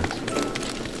bone shards.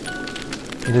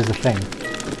 It is a thing.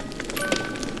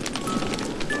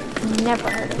 Never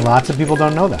heard of it. Lots of people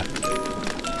don't know that.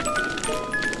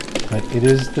 But it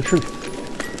is the truth.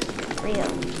 Real.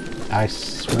 I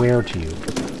swear to you.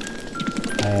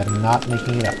 I am not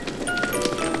making it up.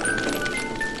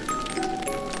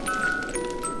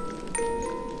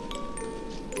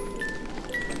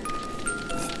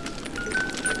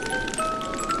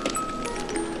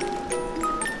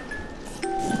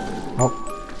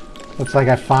 Looks like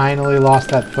I finally lost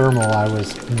that thermal I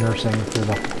was nursing for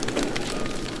the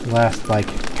last, like,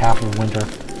 half of winter.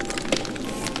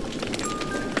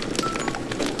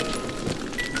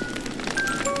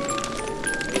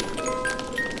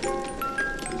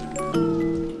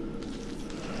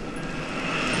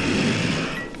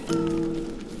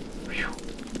 Whew.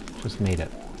 Just made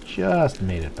it. Just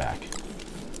made it back.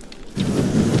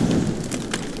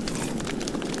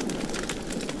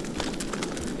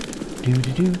 Do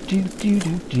do do do do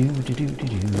do do do do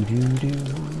do do do.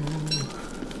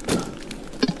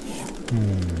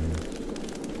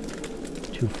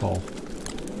 Too full.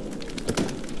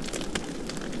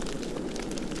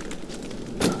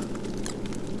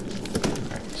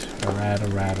 Alright.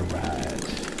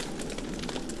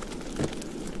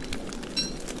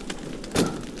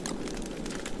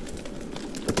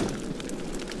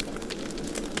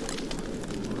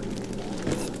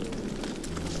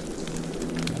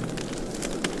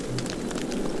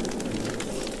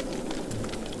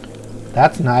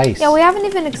 That's nice. Yeah, we haven't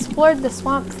even explored the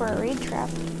swamp for a reed trap.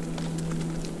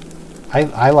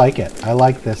 I like it. I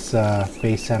like this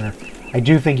base center. I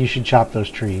do think you should chop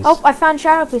those trees. Oh, I found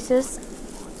shadow pieces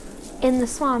in the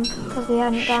swamp because we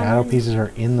hadn't gone. Shadow pieces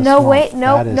are in the no, swamp. Wait,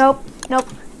 nope.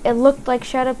 It looked like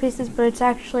shadow pieces, but it's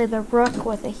actually the rook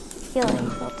with a healing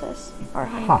poultice or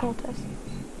honey poultice.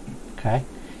 Okay.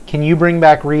 Can you bring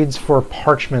back reeds for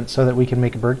parchment so that we can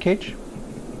make a birdcage?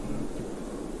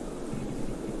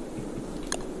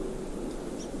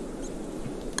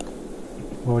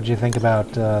 What would you think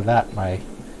about that, my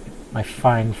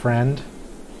fine friend?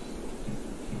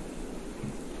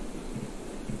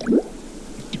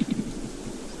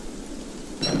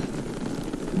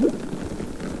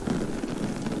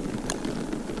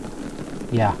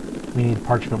 Yeah, we need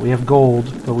parchment. We have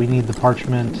gold, but we need the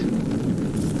parchment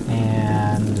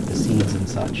and the seeds and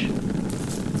such.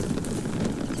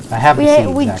 I have the seeds,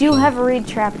 We actually. do have a reed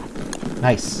trap.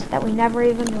 Nice. That we never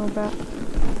even knew about.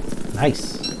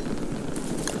 Nice.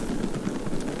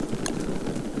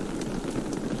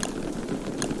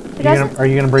 Are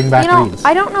you going to bring back reeds?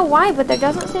 I don't know why, but there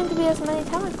doesn't seem to be as many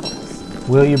tentacles.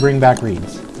 Will you bring back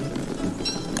reeds?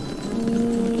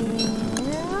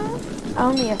 Yeah,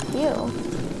 only a few.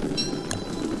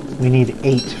 We need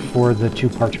 8 for the 2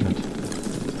 parchment.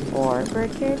 For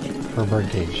birdcage? For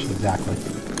birdcage, exactly.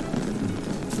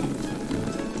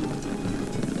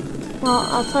 Well,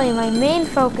 I'll tell you, my main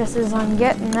focus is on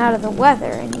getting out of the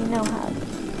weather, and you know how.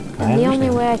 And the only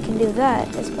way I can do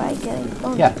that is by getting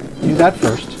bone. Yeah, do that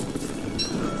first.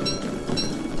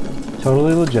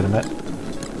 Totally legitimate.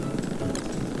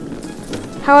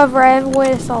 However, I have a way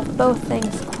to solve both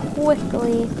things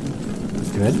quickly.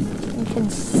 Good. And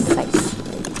concisely.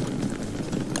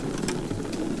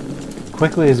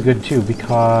 Quickly is good too,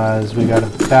 because we got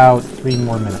about 3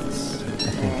 more minutes, I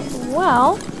think.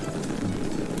 Well,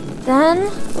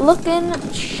 then look in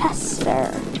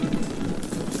Chester.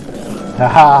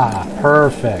 Haha!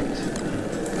 Perfect!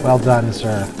 Well done,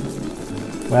 sir.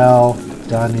 Well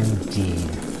done indeed.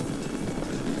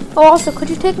 Oh, also, could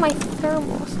you take my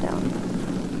thermals down?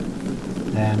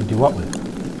 And do what with it?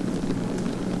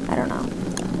 I don't know.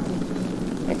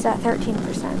 It's at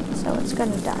 13%, so it's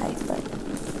gonna die, but...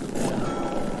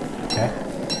 Okay.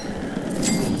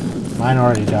 Mine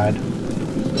already died.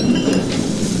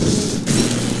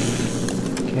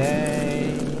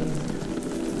 Okay.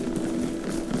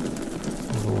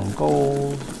 A little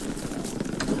gold.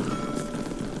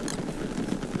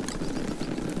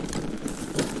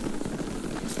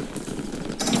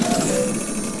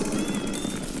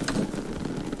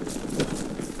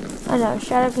 Oh no,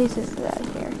 Shadow Pieces is out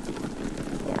here.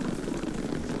 Yeah.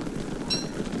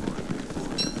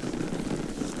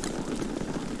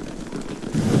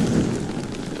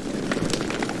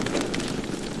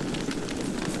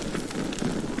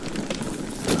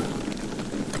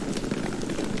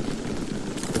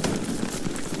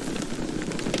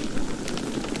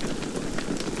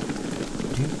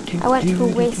 I went to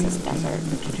Oasis Desert.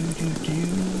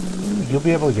 You'll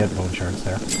be able to get bone shards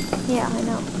there. Yeah, I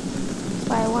know. That's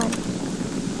why I went.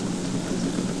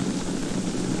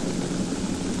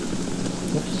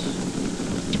 Oops.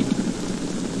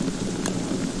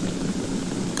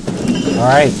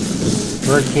 Alright.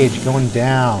 Birdcage going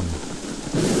down.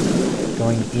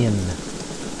 Going in.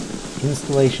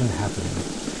 Installation happening.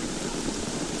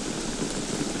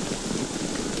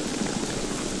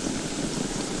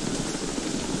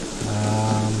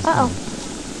 Uh-oh.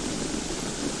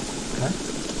 Okay.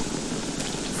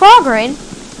 Frog rain?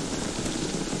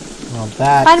 Well,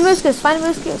 that... Find a MooseGoose, find a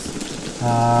MooseGoose.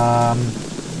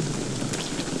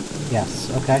 Yes,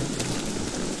 okay.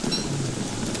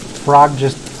 Frog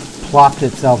just plopped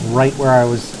itself right where I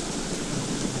was...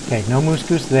 Okay, no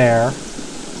MooseGoose there.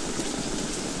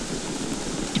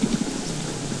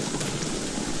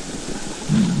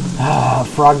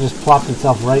 Frog just plopped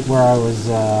itself right where I was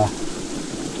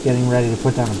getting ready to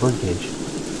put down a birdcage.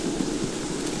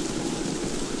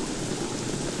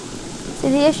 See,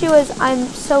 the issue is I'm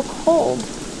so cold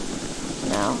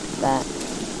now that...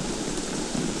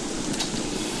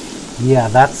 Yeah,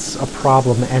 that's a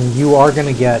problem, and you are going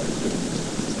to get...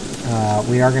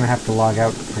 we are going to have to log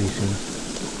out pretty soon.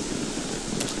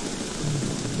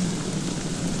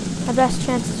 My best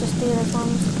chance is just to get as long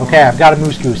as... Okay, I've got a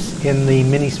MooseGoose in the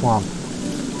mini swamp.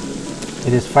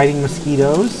 It is fighting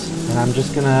mosquitoes, and I'm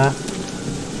just going to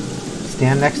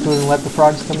stand next to it and let the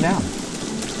frogs come down.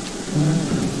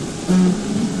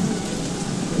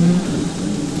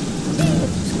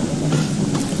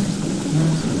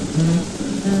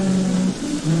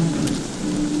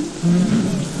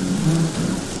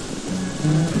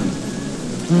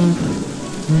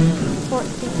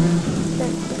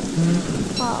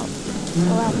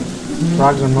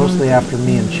 Frogs are mostly after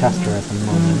me and Chester at the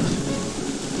moment.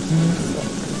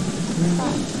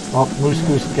 Well,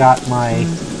 MooseGoose got my...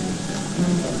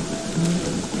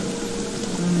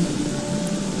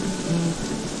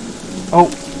 Oh,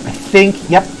 I think...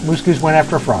 Yep, MooseGoose went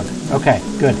after a frog. Okay,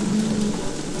 good.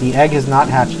 The egg has not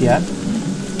hatched yet.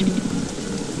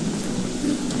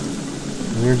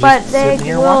 We're just but the egg sitting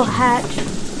here will watching. hatch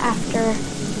after...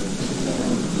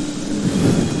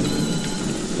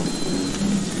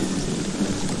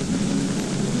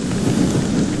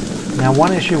 Now,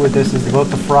 one issue with this is both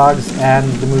the frogs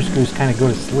and the MooseGoose kind of go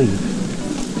to sleep.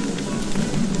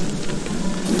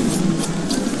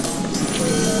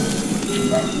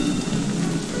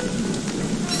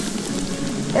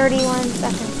 31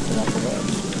 seconds to get the bait.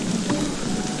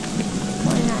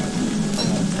 29.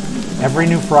 28. Every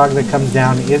new frog that comes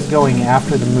down is going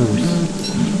after the moose.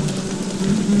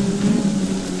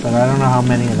 But I don't know how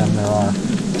many of them there are.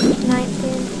 19,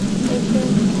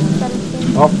 18,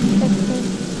 17, Oh. 16.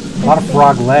 A lot of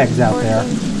frog legs out 14, there.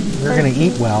 You're going to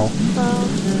eat well. 12,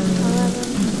 11,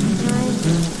 9,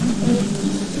 8,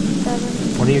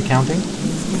 7. What are you counting?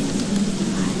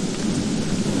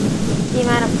 The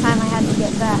amount of time I had to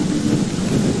get back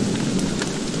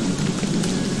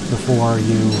Before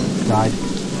you died?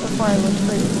 before I would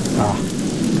freeze. Ah.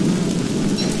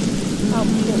 Oh,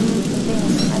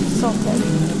 I'm salted.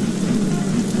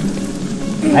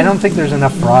 I don't think there's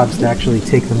enough frogs to actually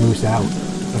take the moose out,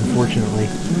 unfortunately.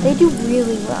 They do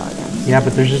really well against. Yeah,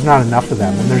 but there's just not enough of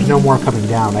them, and there's no more coming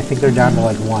down. I think they're down to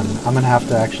like 1. I'm going to have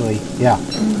to actually... Yeah.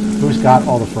 Who's got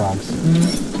all the frogs?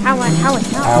 How much? Ouch.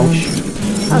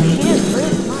 Oh, she didn't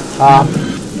freeze much.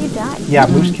 You died. Yeah,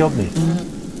 moose killed me.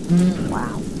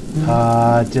 Wow.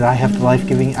 Did I have the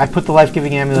life-giving? I put the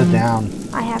life-giving amulet down.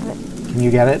 I have it. Can you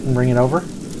get it and bring it over?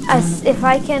 As if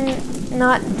I can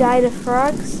not die to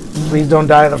frogs. Please don't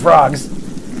die to the frogs.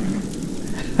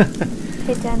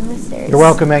 Hit down mysteries. You're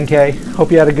welcome, NK.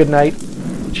 Hope you had a good night.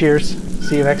 Cheers.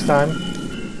 See you next time.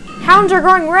 Hounds are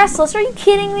growing restless. Are you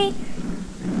kidding me?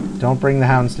 Don't bring the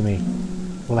hounds to me.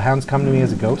 Will the hounds come to me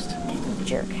as a ghost?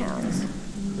 Jerk hounds.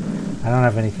 I don't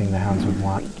have anything the hounds would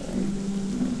want.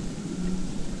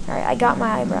 Alright, I got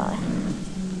my eyebrow.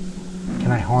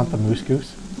 Can I haunt the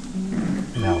MooseGoose?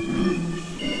 No.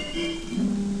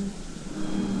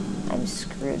 I'm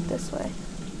screwed this way.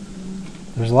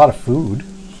 There's a lot of food.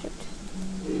 Shoot.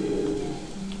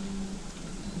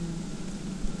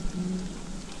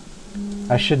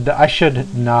 I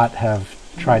should not have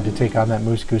tried to take on that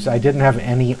MooseGoose. I didn't have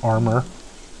any armor.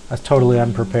 I was totally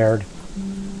unprepared.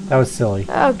 That was silly.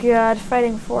 Oh god,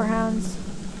 fighting 4 hounds.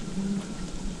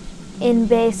 In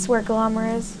base where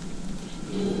Glommer is.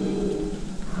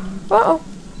 Uh-oh.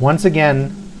 Once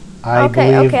again, I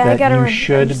believe that you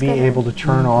should be gonna... able to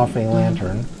turn off a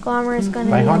lantern Glommer is gonna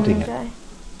by haunting it. Die.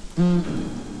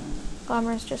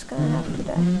 Glommer is just gonna have to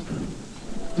die.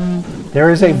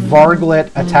 There is a Varglet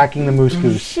attacking the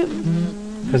MooseGoose. Shoot.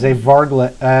 Because a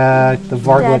Varglet, the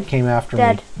Varglet came after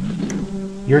me.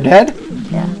 You're dead?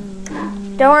 Yeah.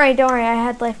 Don't worry, I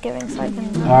had life-giving so I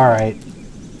can... Alright.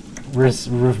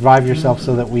 Revive yourself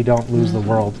so that we don't lose the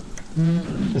world.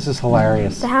 This is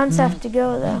hilarious. The hounds have to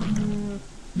go, though.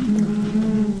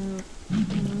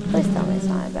 Please tell me it's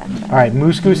not my backpack. Alright,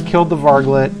 MooseGoose killed the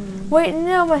Varglet. Wait,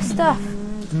 no, my stuff.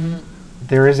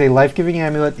 There is a life-giving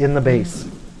amulet in the base.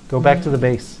 Go back to the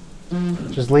base.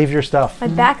 Just leave your stuff. My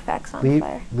backpack's on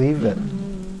fire. Leave it.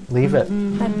 Leave it.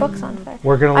 My book's on fire.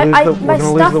 We're gonna lose my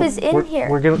stuff is in here.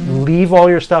 We're gonna leave all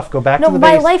your stuff. Go back to the base.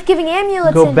 No, my life-giving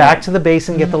amulet's in here. Go back to the base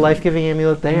and get the life-giving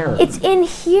amulet there. It's in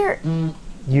here.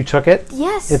 You took it?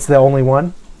 Yes. It's the only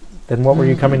one? Then what were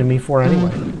you coming to me for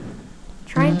anyway?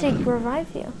 Trying to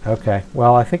revive you. Okay.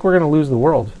 Well, I think we're gonna lose the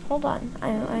world. Hold on.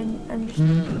 I'm just...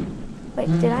 Wait,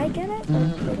 did I get it? Or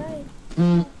did I?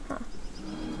 Huh.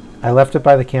 I left it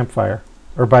by the campfire.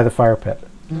 Or by the fire pit.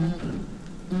 I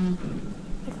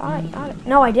thought I got it.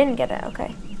 No, I didn't get it.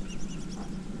 Okay.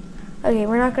 Okay,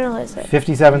 we're not gonna lose it.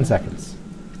 57 seconds.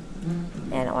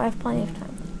 Yeah, no, I have plenty of time.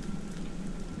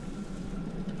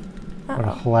 What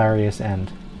a hilarious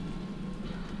end.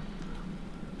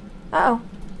 Uh-oh.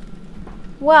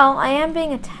 Well, I am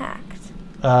being attacked.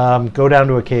 Go down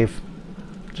to a cave.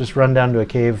 Just run down to a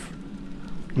cave.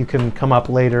 You can come up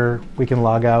later. We can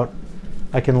log out.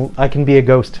 I can be a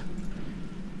ghost.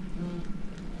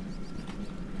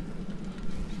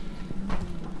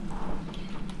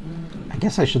 I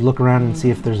guess I should look around and see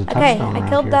if there's a touchstone around here. I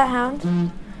killed that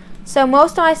hound. So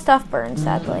most of my stuff burned,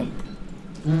 sadly.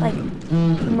 Like,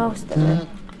 most of it.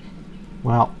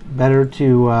 Well, better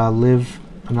to live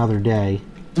another day.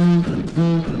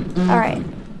 Alright.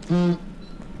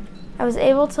 I was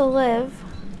able to live,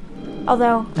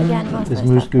 although, again, most this of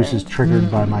my stuff MooseGoose is burned.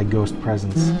 triggered by my ghost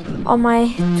presence. All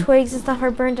my twigs and stuff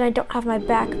are burned, and I don't have my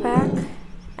backpack.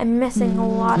 I'm missing a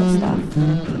lot of stuff.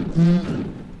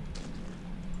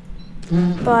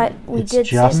 But we did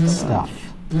just save the stuff.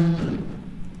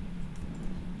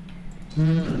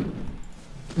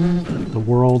 The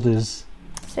world is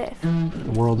safe.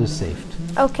 The world is saved.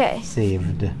 Okay.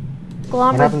 Saved.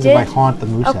 Glommer what happens did... if I haunt the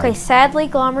moose Okay, head? sadly,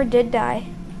 Glommer did die.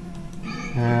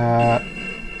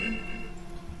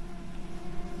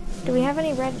 Do we have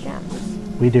any red gems?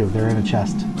 We do. They're in a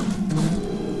chest.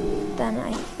 Then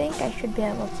I think I should be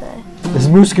able to... This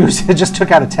MooseGoose just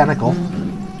took out a tentacle.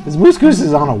 This MooseGoose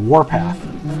is on a warpath.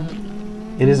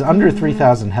 It is under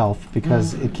 3,000 health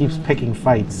because it keeps picking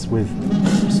fights with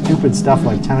stupid stuff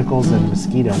like tentacles and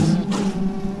mosquitoes.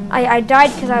 I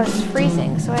died because I was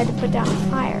freezing, so I had to put down a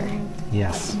fire.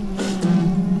 Yes.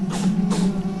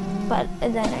 But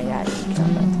then I got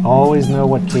killed. Always know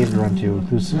what cave to run to.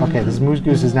 Okay, this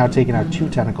MooseGoose has now taken out 2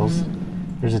 tentacles.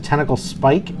 There's a tentacle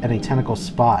spike and a tentacle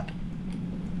spot.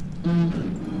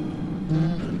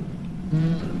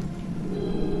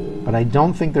 But I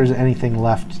don't think there's anything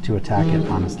left to attack it,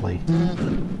 honestly.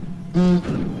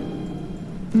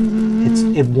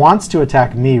 It wants to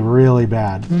attack me really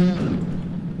bad.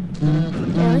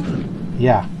 Really?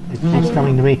 Yeah, it keeps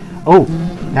coming to me. Oh,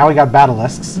 now we got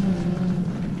basilisks.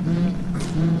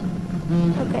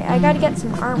 Okay, I gotta get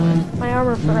some armor. My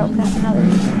armor broke, that's another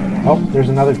reason. Oh, there's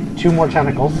another 2 more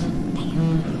tentacles.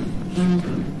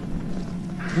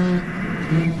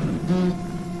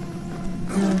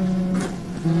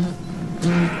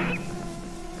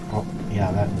 Oh,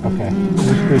 yeah, that, okay.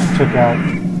 MooseGoose took out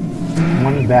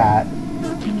 1 bat.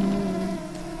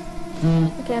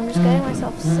 Okay, I'm just getting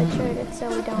myself situated so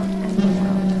we don't end up.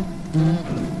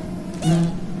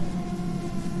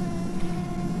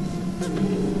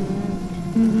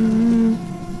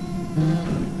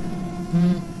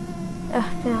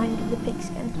 Now I need the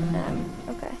pigskin.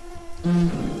 Okay.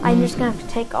 I'm just gonna have to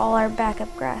take all our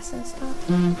backup grass and stuff.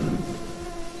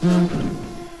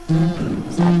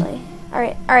 Sadly.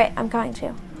 Alright, I'm coming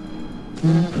too.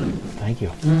 Thank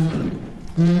you.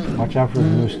 Watch out for the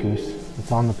MooseGoose.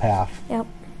 It's on the path. Yep.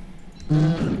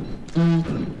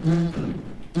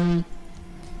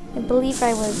 I believe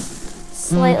I was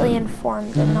slightly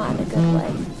informed, but not in a good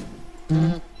way,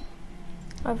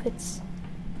 of its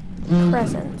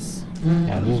presence.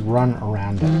 Yeah, just run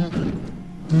around it.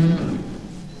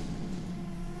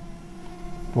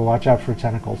 But watch out for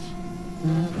tentacles.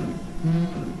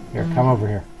 Here, come over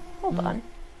here. Hold on.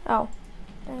 Oh.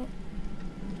 Dang it.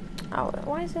 Oh,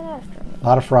 why is it after me? A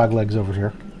lot of frog legs over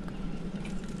here.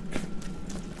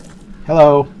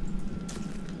 Hello.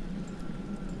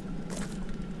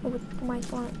 My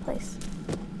place.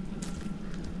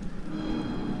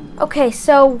 Okay,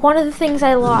 so one of the things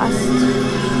I lost.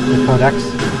 The codex?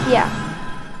 Yeah.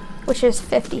 Which is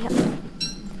 50 health.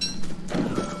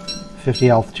 50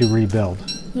 health to rebuild.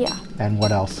 Yeah. And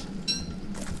what else?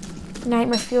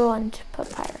 Nightmare fuel and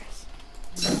papyrus.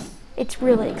 It's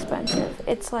really expensive.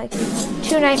 It's like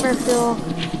 2 nightmare fuel,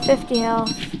 50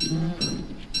 health,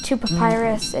 2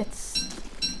 papyrus. It's,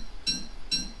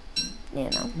 you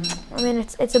know, I mean,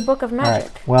 it's a book of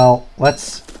magic. All right. Well,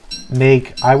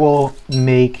 I will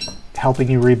make helping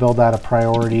you rebuild that a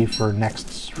priority for next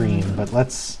stream, but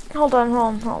let's... Hold on.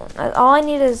 All I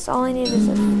need is a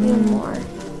few more.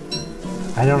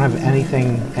 I don't have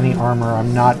any armor.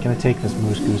 I'm not going to take this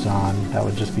MooseGoose on. That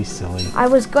would just be silly. I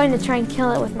was going to try and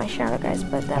kill it with my shadow guys,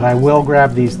 but that. But I will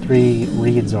grab these 3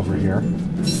 reeds over here.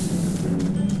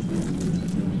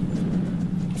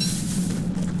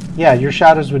 Yeah, your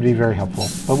shadows would be very helpful,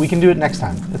 but we can do it next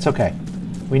time. It's okay.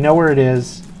 We know where it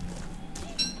is.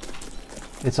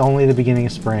 It's only the beginning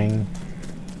of spring.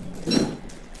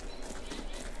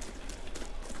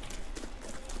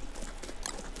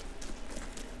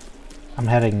 I'm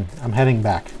heading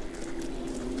back.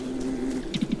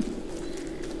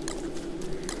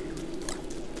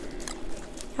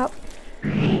 Oh.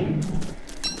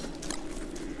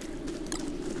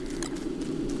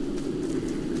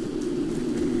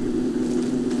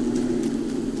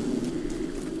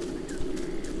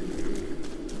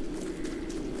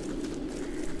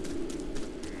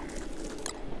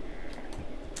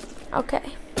 Okay.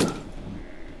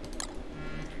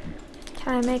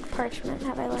 Can I make parchment?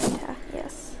 Have I learned how?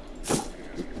 Yes.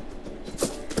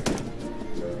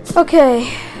 Okay.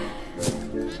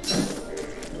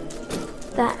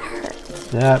 That hurt.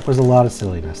 That was a lot of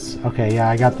silliness. Okay, yeah,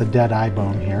 I got the dead eye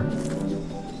bone here.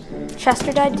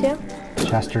 Chester died too?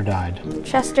 Chester died.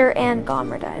 Chester and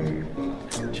Gomer died.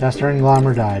 Chester and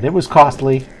Gomer died. It was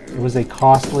costly. It was a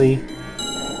costly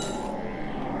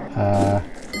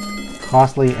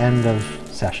end of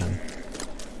session.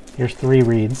 Here's 3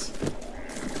 reeds.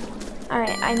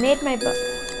 Alright, I made my book.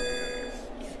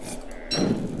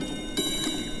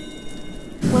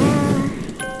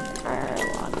 Where are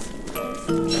logs?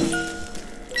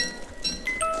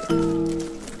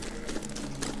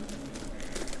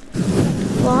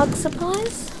 Log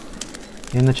supplies?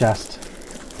 In the chest.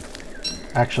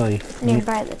 Actually,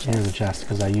 Nearby the chest. Near the chest,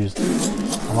 because I used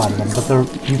a lot of them. But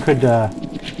you could, I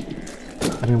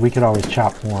mean, we could always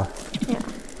chop more. Yeah.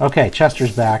 Okay,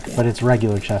 Chester's back, but it's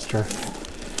regular Chester.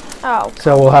 Oh.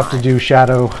 So we'll have to do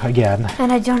Shadow again.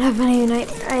 And I don't have any I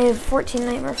have 14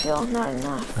 nightmare fuel, not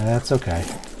enough. That's okay.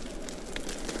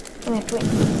 I have to wait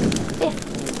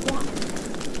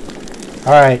 51.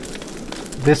 Alright.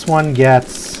 This one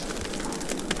gets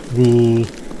the...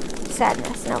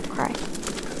 Sadness, no cry.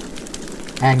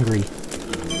 Angry.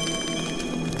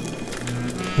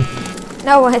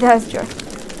 No way, that was joy.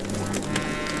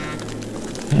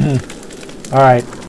 Alright.